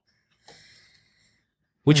useful?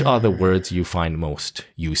 Which are the words you find most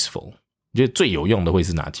useful? 你觉得最有用的会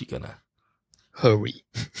是哪几个呢？ Hurry.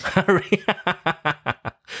 Hurry.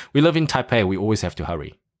 We live in Taipei. We always have to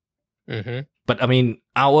hurry. Mm-hmm. But I mean,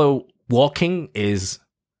 our walking in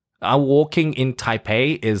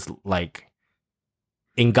Taipei is like,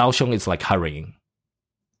 in Kaohsiung, it's like hurrying.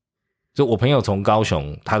 所以我朋友从高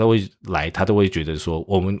雄，他都会觉得说，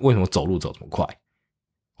我们为什么走路走这么快？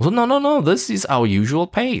我说 No, this is our usual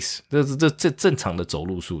pace. 这正常的走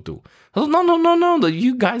路速度。他说 No,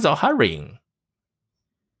 you guys are hurrying.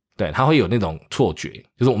 对，他会有那种错觉，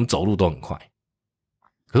就是我们走路都很快。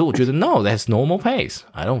可是我觉得 No, that's normal pace.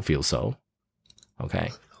 I don't feel so.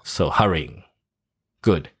 Okay, so hurrying.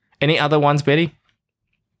 Good. Any other ones, Betty?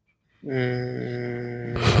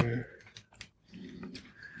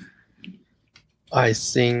 I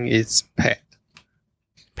think it's pad.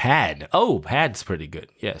 Pad. Oh, pad's pretty good.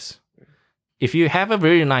 Yes. If you have a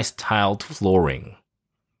very nice tiled flooring,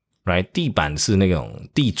 right? 地板是那种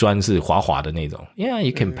地砖是滑滑的那种. Yeah,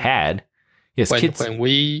 you can pad. Yes, when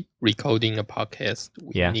we recording a podcast,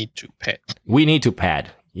 we need to pad. We need to pad.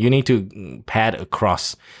 You need to pad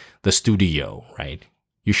across the studio, right?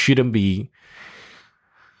 You shouldn't be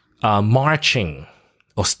marching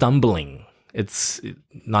or stumbling. It's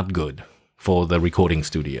not good for the recording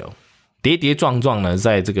studio. 跌跌撞撞呢，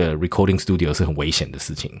在这个 recording studio 是很危险的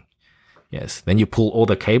事情。Yes, then you pull all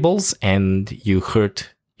the cables and you hurt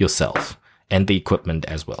yourself and the equipment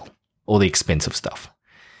as well. All the expensive stuff.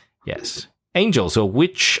 Yes. Angel, so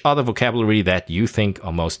which other vocabulary that you think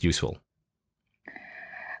are most useful?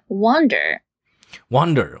 Wander.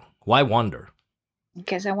 Wander. Why wander?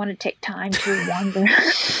 Because I want to take time to wander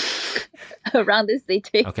around the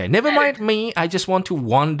city. Okay, never mind me. I just want to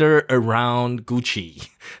wander around Gucci.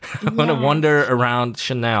 I want to wander around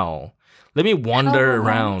Chanel. Let me wander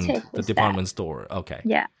around the department store. Okay.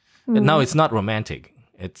 Yeah. No, it's not romantic.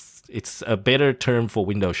 It's a better term for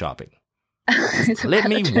window shopping. Let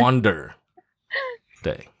me wander.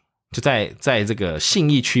 对，就在这个信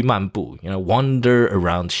义区漫步 you know, wander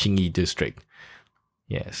around 信义 district.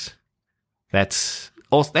 Yes. That's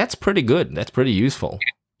pretty good. That's pretty useful.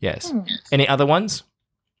 Yes. Any other ones?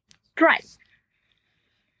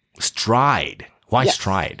 Stride. Why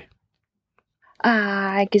stride?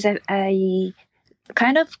 Because I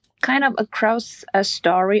kind of across a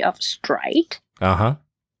story of stride. Uh-huh.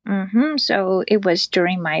 So it was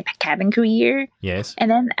during my cabin crew year. Yes. And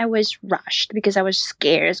then I was rushed because I was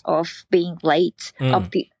scared of being late of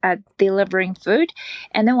the delivering food.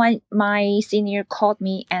 And then when my senior called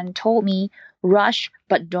me and told me, rush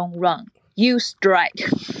but don't run. You stride.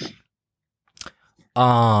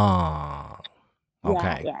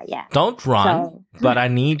 Okay. Yeah. Don't run, but I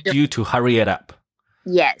need you to hurry it up.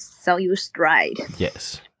 Yes. So you stride.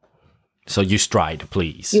 Yes. So you stride,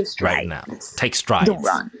 please. You stride. Right now. Take strides. Don't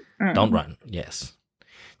run. Don't run. Yes.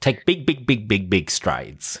 Take big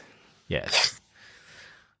strides. Yes.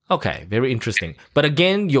 Okay, very interesting. But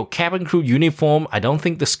again, your cabin crew uniform, I don't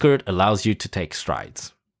think the skirt allows you to take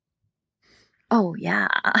strides. Oh, yeah.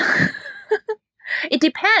 It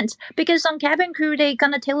depends, because some cabin crew, they're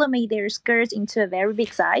gonna tailor make their skirts into a very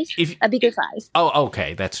big size, a bigger size. Oh,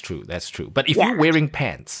 okay, that's true. But if you're wearing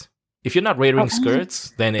pants, if you're not wearing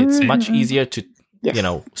skirts, then it's much easier to,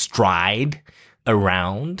 stride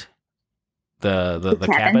around the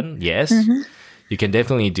cabin. Yes. You can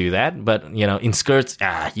definitely do that. But, in skirts,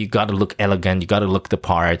 you got to look elegant. You got to look the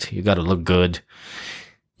part. You got to look good.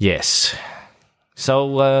 Yes.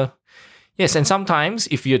 So, yes. And sometimes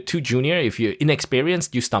if you're too junior, if you're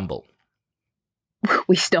inexperienced, you stumble.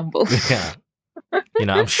 We stumble. Yeah.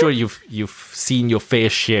 I'm sure you've seen your fair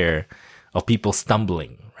share of people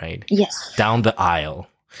stumbling, right? Yes. Down the aisle.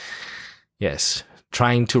 Yes.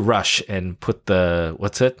 Trying to rush and put the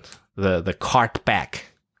cart back.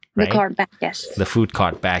 Right? The cart back, yes. The food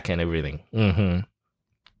cart back and everything.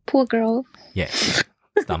 Poor girl. Yes.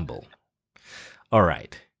 Stumble. All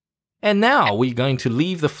right. And now we're going to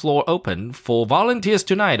leave the floor open for volunteers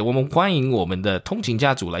tonight. 我们欢迎我们的通勤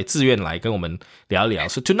家族来自愿来跟我们聊一聊.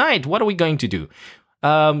 So tonight, what are we going to do?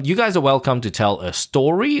 You guys are welcome to tell a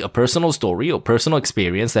story, a personal story or personal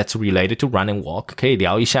experience that's related to run and walk. 可以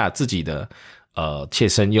聊一下自己的切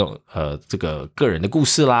身用这个个人的故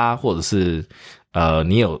事啦，或者是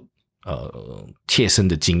你有切身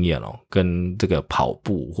的经验跟这个跑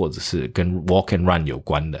步或者是跟 walk and run 有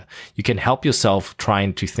关的。You can help yourself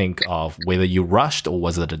trying to think of whether you rushed or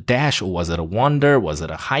was it a dash or was it a wander, was it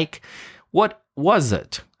a hike? What was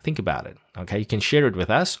it? Think about it. Okay, you can share it with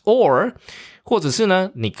us. Or 或者是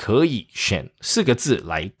呢，你可以选4个字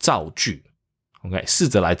来造句。OK， 试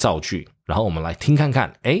着来造句，然后我们来听看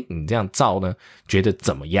看，你这样造呢，觉得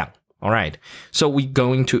怎么样？ All right, so we're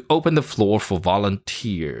going to open the floor for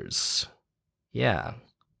volunteers. Yeah,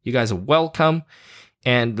 you guys are welcome.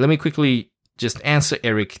 And let me quickly just answer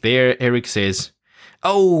Eric there. Eric says,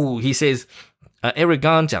 he says, Eric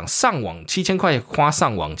刚刚讲上网7000块花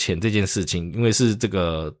上网钱这件事情，因为是这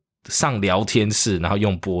个上聊天室，然后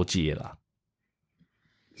用拨接啦。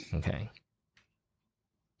Okay.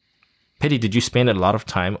 Petty, did you spend a lot of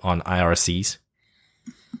time on IRCs?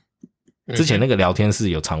 之前那个聊天室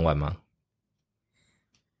有常玩吗？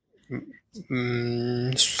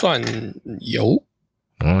算有。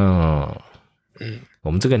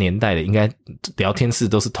我们这个年代的应该聊天室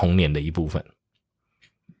都是童年的一部分。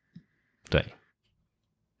对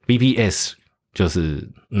 ，BBS 就是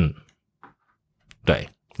对，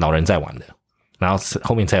老人在玩的，然后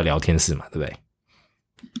后面才有聊天室嘛，对不对？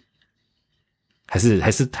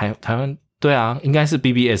还是台湾对啊，应该是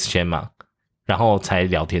BBS 先嘛，然后才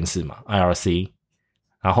聊天室嘛 ，IRC，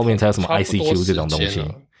 然后后面才有什么 ICQ 这种东西，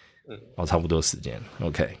差不多时间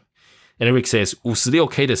 ，OK。And Eric says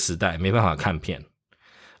 56K 的时代没办法看片。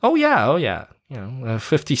Oh yeah, you know,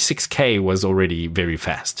 56K was already very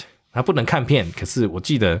fast. 它不能看片，可是我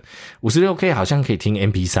记得 56K 好像可以听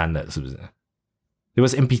MP3 了，是不是？ There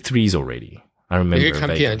was MP3s already. I remember. 你可以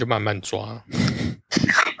看片就慢慢抓。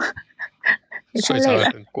所以才会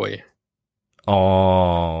很贵。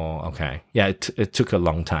Oh, okay. Yeah, it took a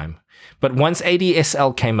long time. But once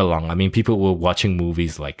ADSL came along, I mean, people were watching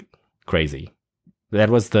movies like crazy. That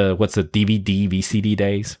was what's the DVD, VCD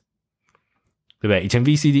days? 对不对？以前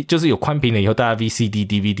VCD 就是有宽屏了以后，大家 VCD,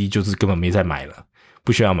 DVD 就是根本没再买了，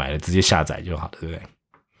不需要买了，直接下载就好了，对不对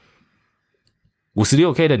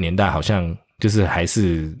？56K 的年代好像就是还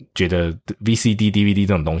是觉得 VCD, DVD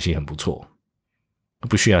这种东西很不错，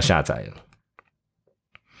不需要下载了。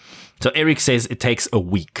So Eric says it takes a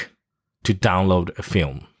week to download a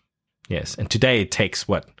film. Yes, and today it takes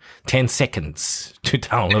 10 seconds to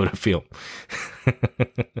download a film.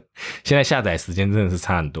 现在下载时间真的是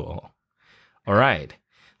差很多。All right,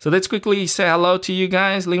 so let's quickly say hello to you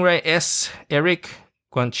guys. Lingray S, Eric,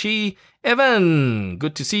 Guanqi, Evan,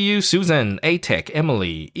 good to see you. Susan, Atech,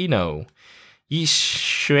 Emily, Eno,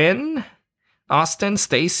 Yixuan, Austin,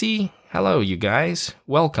 Stacy. Hello, you guys.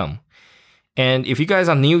 Welcome.And if you guys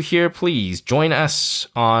are new here, please join us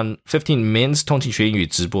on 15 Mince 通勤学英语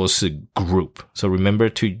直播室 group. So remember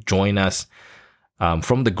to join us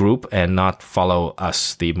from the group and not follow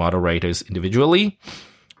us, the moderators, individually.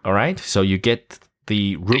 All right? So you get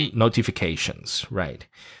the room notifications, right?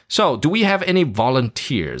 So do we have any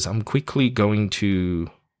volunteers? I'm quickly going to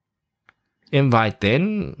invite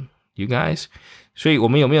them, you guys. 所以我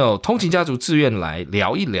们有没有通勤家族自愿来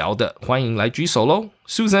聊一聊的？欢迎来举手咯。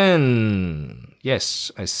Susan, yes,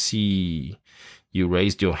 I see you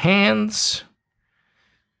raised your hands.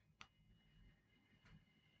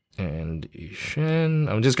 and Yushen.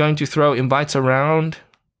 I'm just going to throw invites around.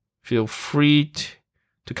 Feel free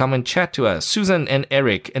to come and chat to us. Susan and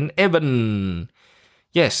Eric and Evan.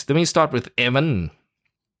 Yes, let me start with Evan.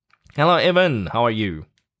 Hello, Evan. How are you?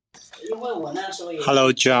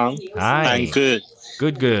 Hello, John. Hi. I'm good.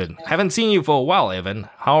 Good. Haven't seen you for a while, Evan.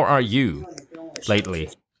 How are you lately?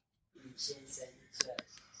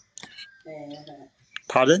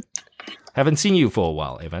 Pardon? Haven't seen you for a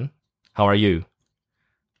while, Evan. How are you?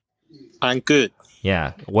 I'm good.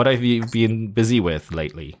 Yeah. What have you been busy with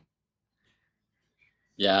lately?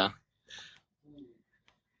 Yeah.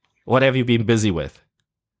 What have you been busy with?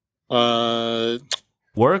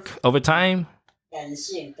 Work, overtime?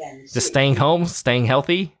 Just staying home, staying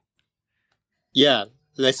healthy? Yeah,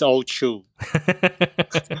 that's all true.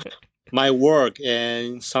 My work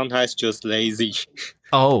and sometimes just lazy.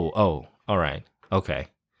 Oh, all right. Okay.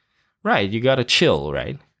 Right, you gotta chill,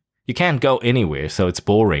 right? You can't go anywhere, so it's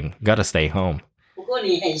boring. Gotta stay home.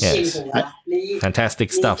 Yes.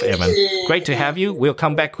 Fantastic stuff, Evan. Great to have you. We'll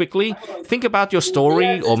come back quickly. Think about your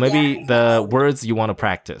story or maybe the words you want to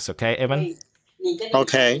practice, okay, Evan?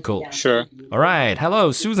 Okay. Cool. Sure. All right.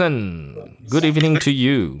 Hello, Susan. Good evening to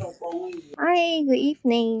you. Hi, good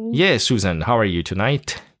evening. Yes, Susan. How are you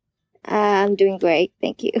tonight? I'm doing great,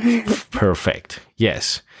 thank you. Perfect.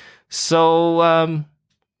 Yes. So,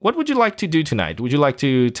 what would you like to do tonight? Would you like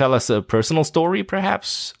to tell us a personal story,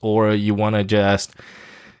 perhaps? Or you want to just,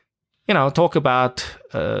 talk about,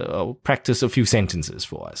 practice a few sentences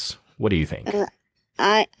for us? What do you think?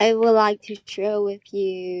 I would like to share with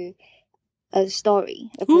you a story.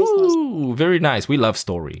 A personal Ooh, very nice. We love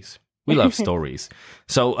stories. We love stories.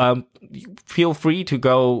 So feel free to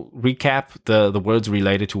go recap the words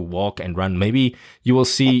related to walk and run. Maybe you will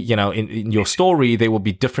see, in your story, there will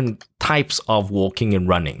be different types of walking and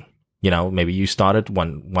running. Maybe you started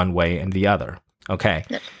one way and the other. Okay.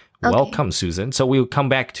 Welcome, Susan. So we'll come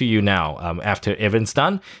back to you now after Evan's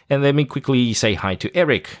done. And let me quickly say hi to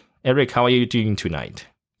Eric. Eric, how are you doing tonight?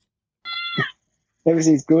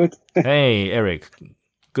 Everything's good. Hey, Eric.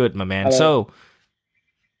 Good, my man. Hello. So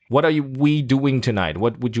what are we doing tonight?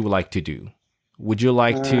 What would you like to do? Would you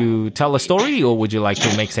like to tell a story or would you like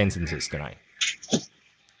to make sentences tonight?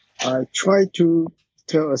 I try to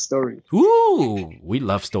tell a story. Ooh, we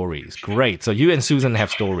love stories. Great. So you and Susan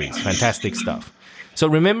have stories. Fantastic stuff. So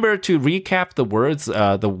remember to recap the words,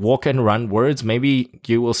 the walk and run words. Maybe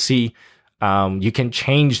you will see you can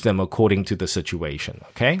change them according to the situation.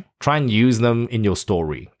 Okay? Try and use them in your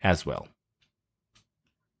story as well.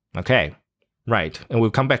 Okay. Right. And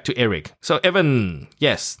we'll come back to Eric. So Evan,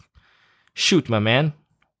 yes. Shoot, my man.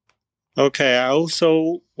 Okay, I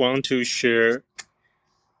also want to share.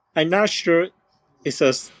 I'm not sure it's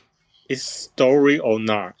a story or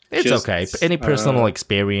not. It's Just, okay. Any personal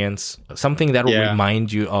experience, something that will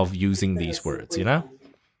remind you of using these words,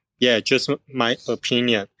 Yeah, just my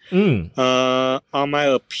opinion. On my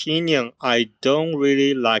opinion, I don't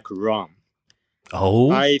really like run.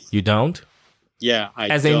 Oh, you don't? Yeah, I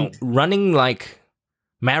As don't. in running like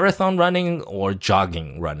marathon running or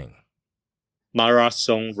jogging running?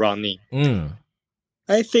 Marathon running.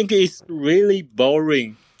 I think it's really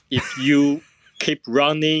boring if you keep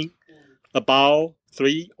running about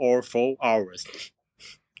 3 or 4 hours.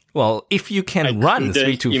 Well, if you can run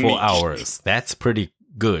 3 to 4 hours, that's pretty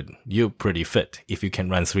good. You're pretty fit if you can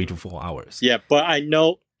run 3 to 4 hours. Yeah, but I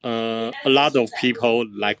know a lot of people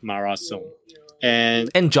like marathon.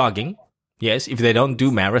 And jogging. Yes, if they don't do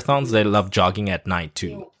marathons, they love jogging at night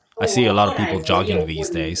too. I see a lot of people jogging these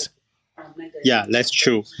days. Yeah, that's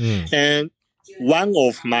true. And one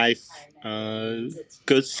of my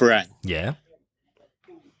good friend,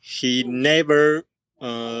 he never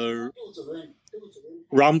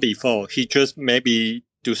run before. He just maybe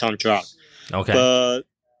do some jog. Okay. But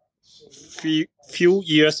few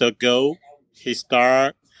years ago, he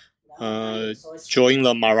started join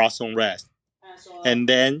the marathon race. And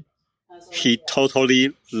then he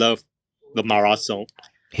totally loved the marathon.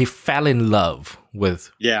 He fell in love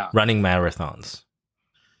with running marathons.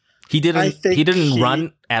 He didn't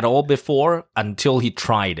run at all before until he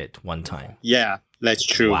tried it one time. Yeah, that's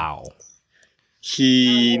true. Wow.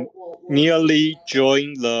 He nearly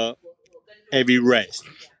joined every race.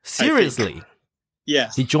 Seriously?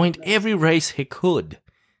 Yes. He joined every race he could.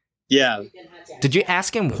 Yeah. Did you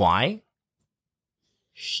ask him why?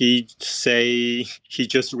 He say he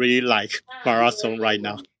just really like marathon right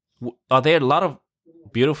now. Are there a lot of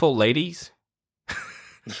beautiful ladies?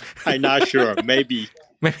 I'm not sure. Maybe.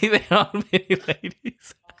 Maybe there aren't many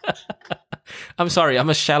ladies. I'm sorry.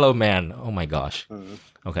 I'm a shallow man. Oh my gosh.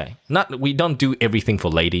 Okay. We don't do everything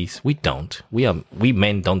for ladies. We don't. We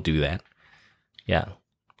men don't do that. Yeah.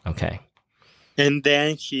 Okay. And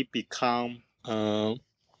then he become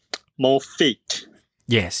more fit.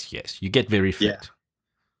 Yes. You get very fit.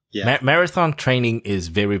 Yeah. Marathon training is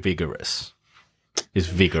very vigorous. It's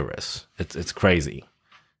vigorous. It's crazy.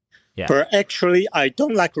 Yeah. But actually, I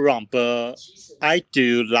don't like run, but I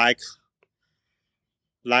do like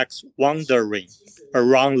wandering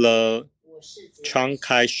around the Chiang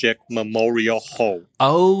Kai-shek Memorial Hall.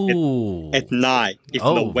 Oh. At night, if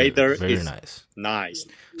the weather very is nice.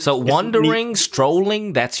 So wandering,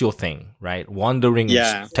 strolling, that's your thing, right? Wandering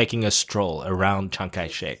and taking a stroll around Chiang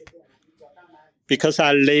Kai-shek. Because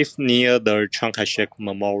I live near the Chiang Kai-shek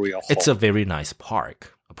Memorial Hall. It's a very nice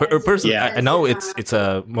park. Personally, I know it's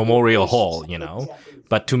a memorial hall,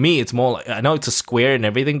 but to me, it's more. I know it's a square and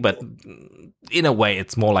everything, but in a way,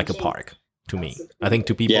 it's more like a park to me. I think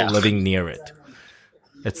to people living near it,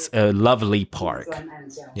 it's a lovely park.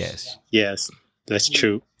 Yes, that's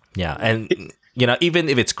true. Yeah, and even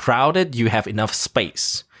if it's crowded, you have enough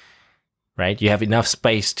space, right? You have enough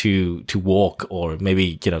space to walk or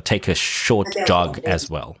maybe take a short jog as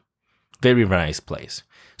well. Very nice place.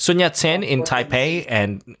 Sun Yat-sen in Taipei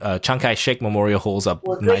and Chiang Kai-shek Memorial Halls are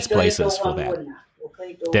nice places for that.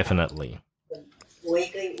 Definitely.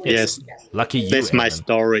 Yes. Lucky you, That's my Evan.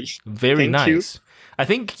 story. Very Thank nice. you. I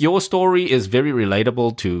think your story is very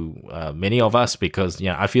relatable to many of us because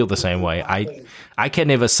I feel the same way. I can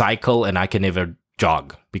never cycle and I can never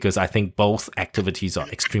jog because I think both activities are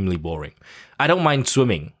extremely boring. I don't mind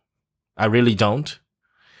swimming. I really don't.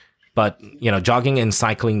 But, jogging and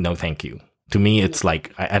cycling, no thank you. To me, it's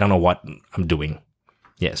like, I don't know what I'm doing.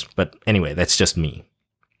 Yes, but anyway, that's just me.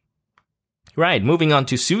 Right, moving on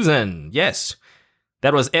to Susan. Yes,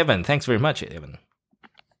 that was Evan. Thanks very much, Evan.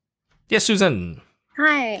 Yes, Susan.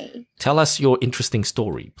 Hi. Tell us your interesting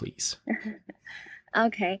story, please.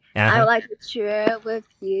 Okay. I would like to share with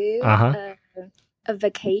you a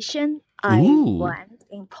vacation I went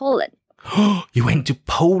in Poland. You went to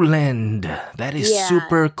Poland. That is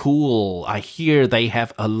super cool. I hear they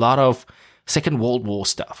have a lot of Second World War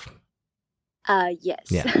stuff. Yes.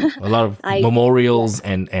 Yeah, a lot of memorials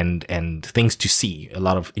and things to see. A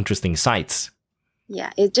lot of interesting sights.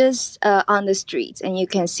 Yeah, it's just on the streets, and you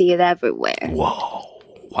can see it everywhere. Whoa!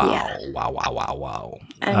 Wow!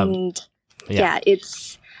 And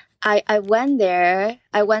it's. I went there.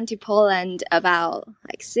 I went to Poland about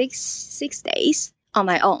like six days on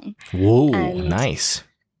my own. Whoa! Nice.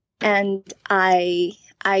 And I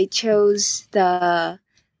chose the.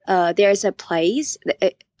 There's a place.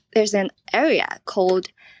 There's an area called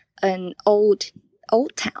an old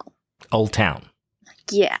town. Old town.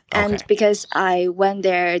 Yeah, and because I went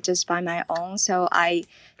there just by my own, so I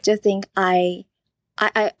just think I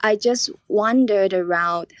just wandered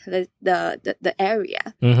around the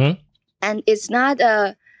area, and it's not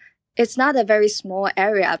a very small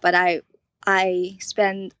area, but I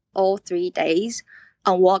spent all 3 days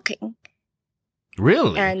on walking.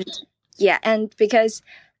 Really? And because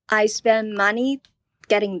I spent money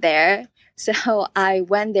getting there, so I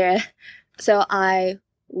went there. So I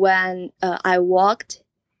walked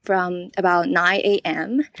from about 9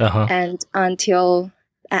 a.m. And until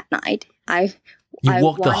at night. I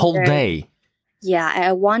walked the whole day? Yeah,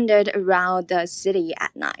 I wandered around the city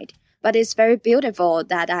at night. But it's very beautiful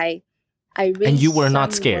that I reached. And you were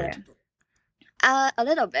not scared? A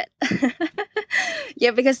little bit.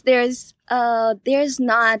 Yeah, because there's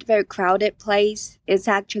not very crowded place. It's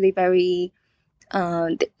actually very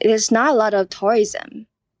there's not a lot of tourists,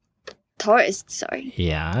 sorry.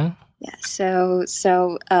 Yeah. Yeah. So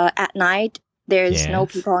at night there's no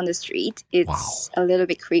people on the street. It's a little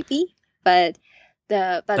bit creepy, but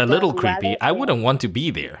a little creepy. I wouldn't want to be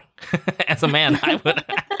there. As a man, I would.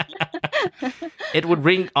 It would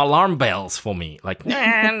ring alarm bells for me. Like,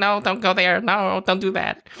 no, don't go there. No, don't do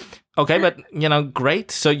that. Okay, but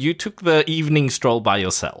great. So you took the evening stroll by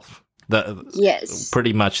yourself. Yes.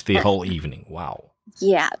 Pretty much the whole evening. Wow.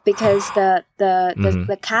 Yeah, because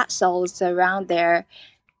the castles around there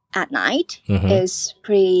at night is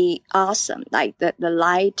pretty awesome. Like the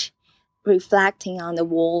light reflecting on the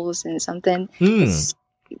walls and something. It's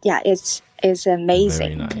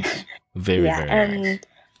amazing. Very nice. Very and nice.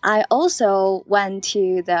 I also went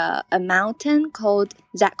to a mountain called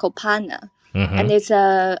Zakopane, and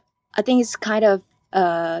I think it's kind of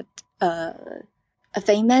a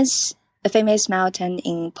famous mountain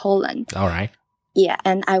in Poland. All right. Yeah,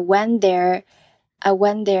 and I went there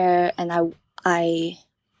and I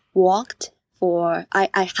walked I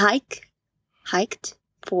hiked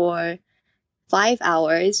for 5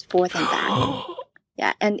 hours forth and back.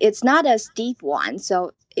 Yeah, and it's not a steep one,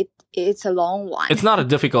 so it's a long one. It's not a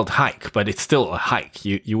difficult hike, but it's still a hike.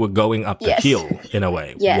 You were going up the hill in a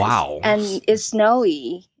way. Yes. Wow. And it's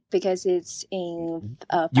snowy because it's in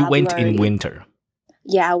February. You went in winter.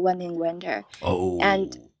 Yeah, I went in winter. Oh.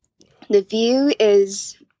 And the view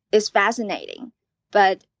is fascinating,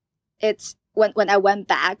 but it's when I went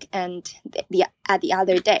back and at the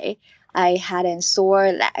other day, I had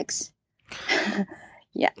sore legs.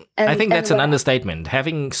 Yeah. I think that's an understatement.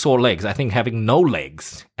 Having sore legs, I think having no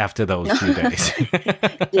legs after those few days.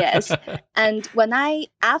 Yes. And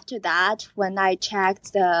after that, when I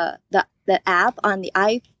checked the app on the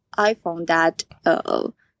iPhone that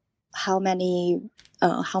how many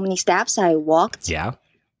steps I walked. Yeah.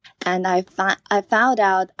 And I found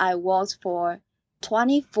out I walked for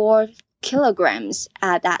 24 kilograms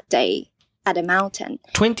at that day at the mountain.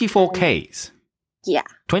 24 Ks. Yeah.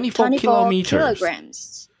 24 kilometers.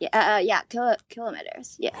 Kilograms. Yeah,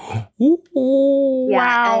 kilometers. Yeah. Ooh, yeah.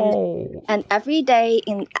 wow. And every day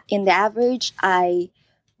in the average, I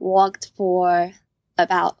walked for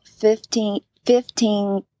about 15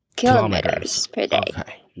 kilometers per day.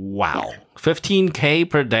 Okay. Wow. Yeah. 15K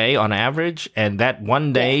per day on average. And that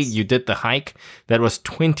one day you did the hike, that was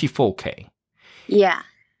 24K. Yeah.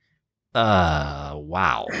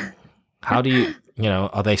 Wow. How do you,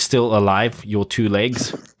 are they still alive, your two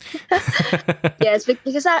legs? Yes,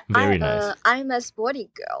 because nice. I'm a sporty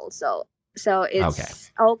girl, so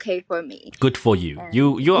it's okay for me. Good for you.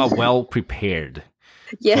 You are well prepared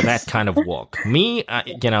for that kind of walk. Me,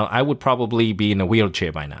 I would probably be in a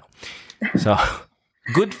wheelchair by now. So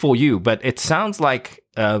good for you. But it sounds like,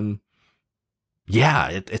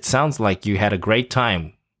 it sounds like you had a great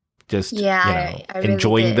time. Just, I really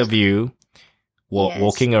enjoying did. the view,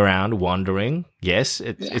 walking around, wandering. Yes,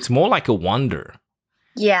 it's more like a wander.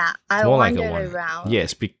 Yeah, I wandered like around.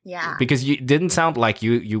 Yes, because you didn't sound like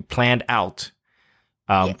you planned out,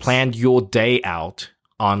 planned your day out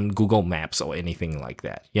on Google Maps or anything like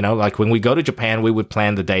that. Like when we go to Japan, we would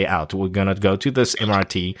plan the day out. We're going to go to this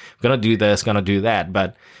MRT, going to do this, going to do that.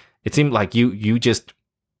 But it seemed like you just,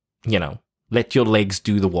 let your legs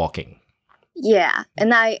do the walking. Yeah,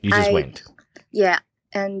 and You just went. Yeah,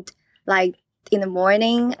 and like in the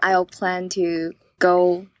morning, I'll plan to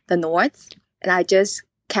go the north, and I just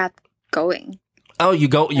kept going. Oh, you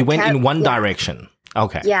went in one direction.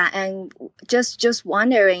 Okay. Yeah, and just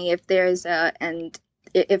wondering if there's a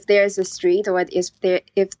street or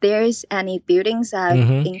if there's any buildings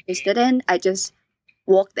I'm interested in, I just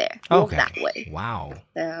walk that way. Wow.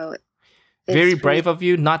 So very brave of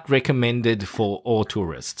you. Not recommended for all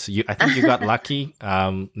tourists. I think you got lucky.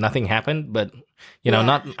 Nothing happened, but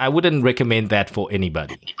I wouldn't recommend that for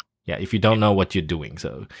anybody. Yeah, if you don't know what you're doing.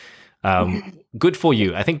 So, good for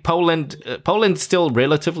you. I think Poland's still a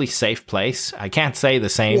relatively safe place. I can't say the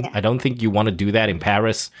same. Yeah. I don't think you want to do that in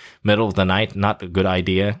Paris, middle of the night. Not a good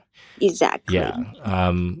idea. Exactly. Yeah.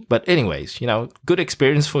 But anyways, good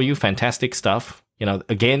experience for you. Fantastic stuff.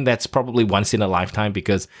 Again, that's probably once in a lifetime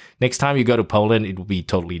because next time you go to Poland, it will be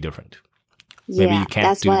totally different. Yeah, maybe you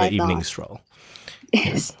can't do the evening stroll.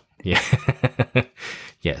 Yes. Yeah.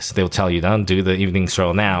 Yes, they'll tell you don't do the evening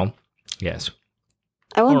stroll now. Yes.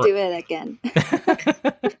 I won't do it again.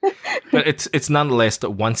 But it's nonetheless a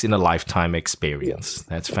once in a lifetime experience.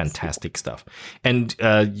 That's fantastic stuff. And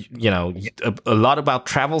a lot about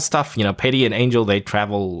travel stuff. Petty and Angel, they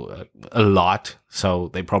travel a lot, so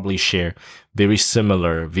they probably share very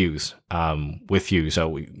similar views with you.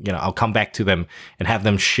 So I'll come back to them and have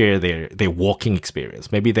them share their walking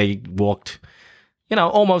experience. Maybe they walked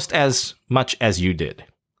almost as much as you did.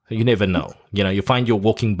 So you never know. You find your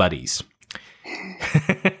walking buddies. We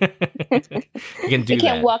can do that. We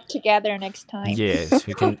can walk together next time. Yes,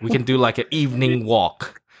 we can do like an evening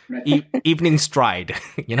walk, evening stride.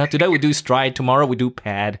 Today we do stride, tomorrow we do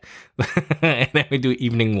pad, and then we do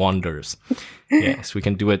evening wanders. Yes, we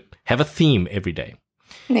can do it. Have a theme every day.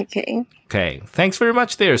 Okay. Okay. Thanks very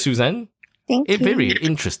much, there, Susan. Thank you. A very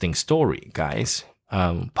interesting story, guys.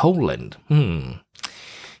 Poland.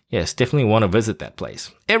 Yes, definitely want to visit that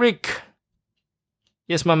place. Eric.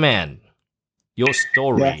 Yes, my man. Your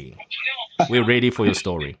story. Yeah. We're ready for your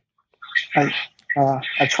story.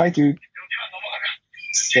 I try to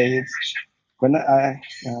say it. When I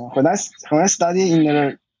studied in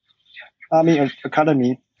the Army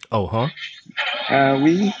Academy. Oh, huh.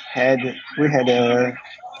 We had a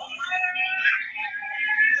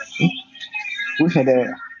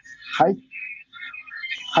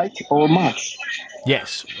hike or march.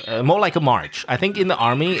 Yes, more like a march. I think in the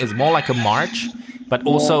army it's more like a march, but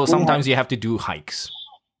also sometimes you have to do hikes.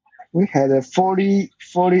 We had a 40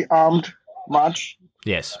 armed march.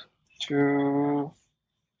 Yes. To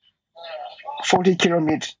 40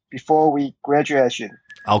 kilometers before we graduation.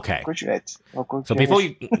 Okay. So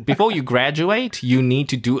before you graduate, you need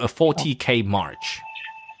to do a 40K march.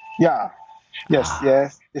 Yeah.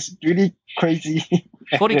 Yes. It's really crazy.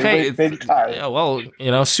 40K. Very tired. Yeah, well,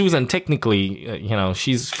 Susan technically,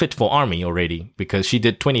 she's fit for army already because she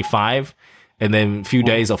did 25 and then a few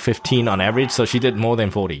days of 15 on average. So she did more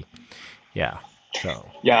than 40. Yeah. So.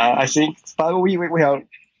 Yeah, I think. But we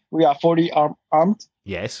are fully armed.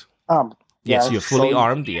 Yes. Armed. Yes, yeah, you're fully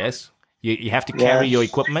armed. Yes. You have to carry your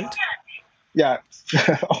equipment. Yeah,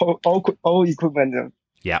 all equipment.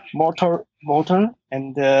 Yeah. Motor,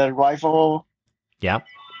 and rifle. Yeah.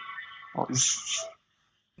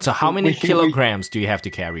 So how many kilograms do you have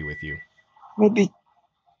to carry with you? Maybe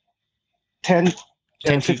 10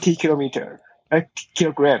 50 kilogram.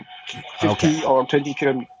 50 or 20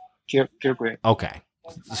 kilogram. Okay.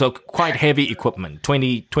 So quite heavy equipment,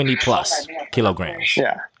 20 plus kilograms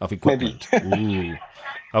of equipment. Ooh.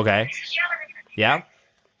 Okay. Yeah.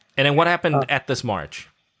 And then what happened at this march?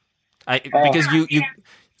 Because you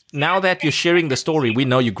now that you're sharing the story, we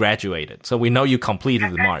know you graduated. So we know you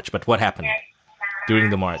completed the march. But what happened during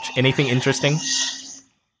the march? Anything interesting?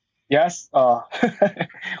 Yes.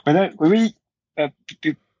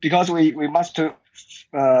 Because we must from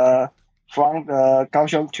the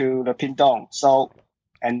Kaohsiung to the Pingtung. So,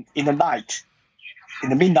 and in the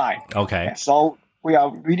midnight. Okay. So we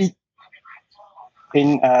are really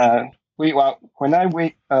when I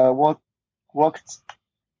walked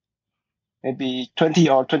maybe 20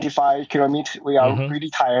 or 25 kilometers, we are really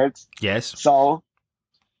tired. Yes. So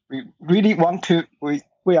we really want to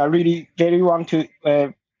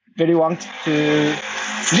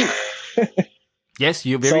sleep. Yes,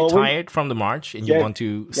 you're very tired from the march and you want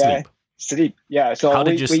to sleep. Sleep. Yeah. So how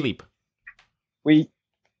did you sleep? We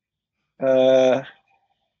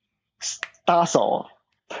搭手。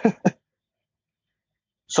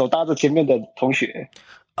手搭着前面的同学。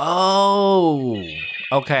Oh,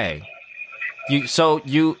 okay. So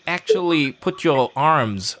you actually put your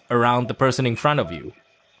arms around the person in front of you.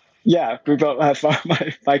 Yeah, because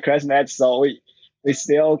my classmates, so we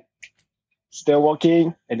still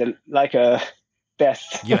walking and like a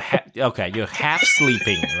death. You're half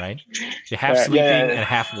sleeping, right? You're half sleeping and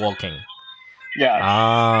half walking. Yeah.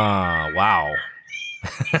 Ah, wow.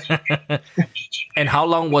 And how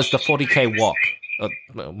long was the 40K walk?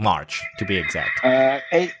 March, to be exact.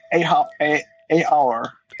 8 hours.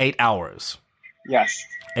 8 hours. Yes.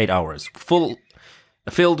 8 hours.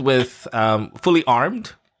 Filled with, fully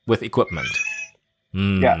armed with equipment.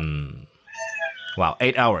 Yeah. Wow,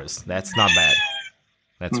 8 hours. That's not bad.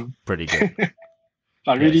 That's pretty good.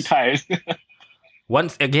 I'm really tired.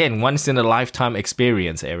 Once in a lifetime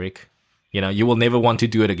experience, Eric. You will never want to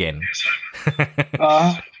do it again.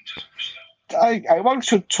 I want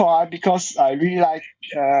to try because I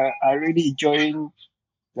really enjoying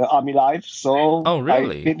the army life. So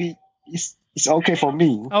really? Maybe it's okay for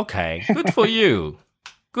me. Okay, good for you.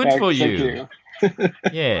 Good for you. Thank you.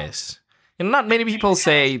 Yes. And not many people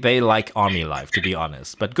say they like army life, to be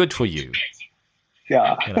honest, but good for you.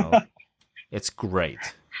 Yeah. It's great.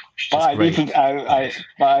 But I live in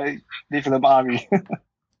the army.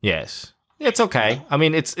 Yes. It's okay. I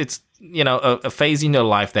mean, it's a phase in your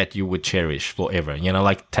life that you would cherish forever.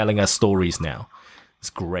 Like telling us stories now. It's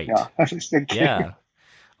great. Yeah. Thank you. Yeah.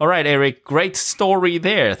 All right, Eric. Great story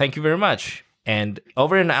there. Thank you very much. And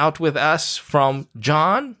over and out with us from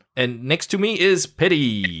John. And next to me is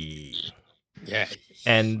Pity. Yeah.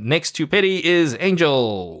 And next to Pity is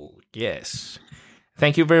Angel. Yes.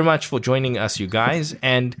 Thank you very much for joining us, you guys.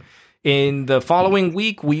 And in the following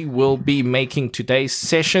week, we will be making today's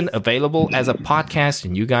session available as a podcast,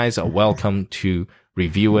 and you guys are welcome to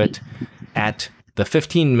review it at the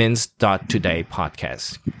 15minutes.today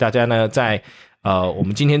podcast. 大家呢，在我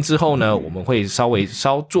们今天之后呢，我们会稍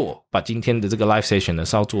作把今天的这个 live session 呢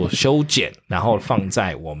稍作修剪，然后放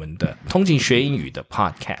在我们的通勤学英语的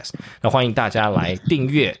podcast。那欢迎大家来订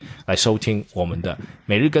阅，来收听我们的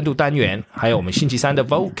每日跟读单元，还有我们星期三的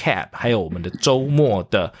vocab， 还有我们的周末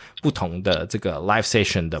的不同的这个 live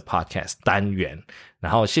session 的 podcast 单元。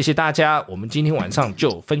然后谢谢大家，我们今天晚上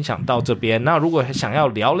就分享到这边。那如果想要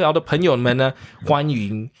聊聊的朋友们呢，欢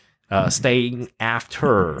迎staying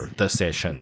after the session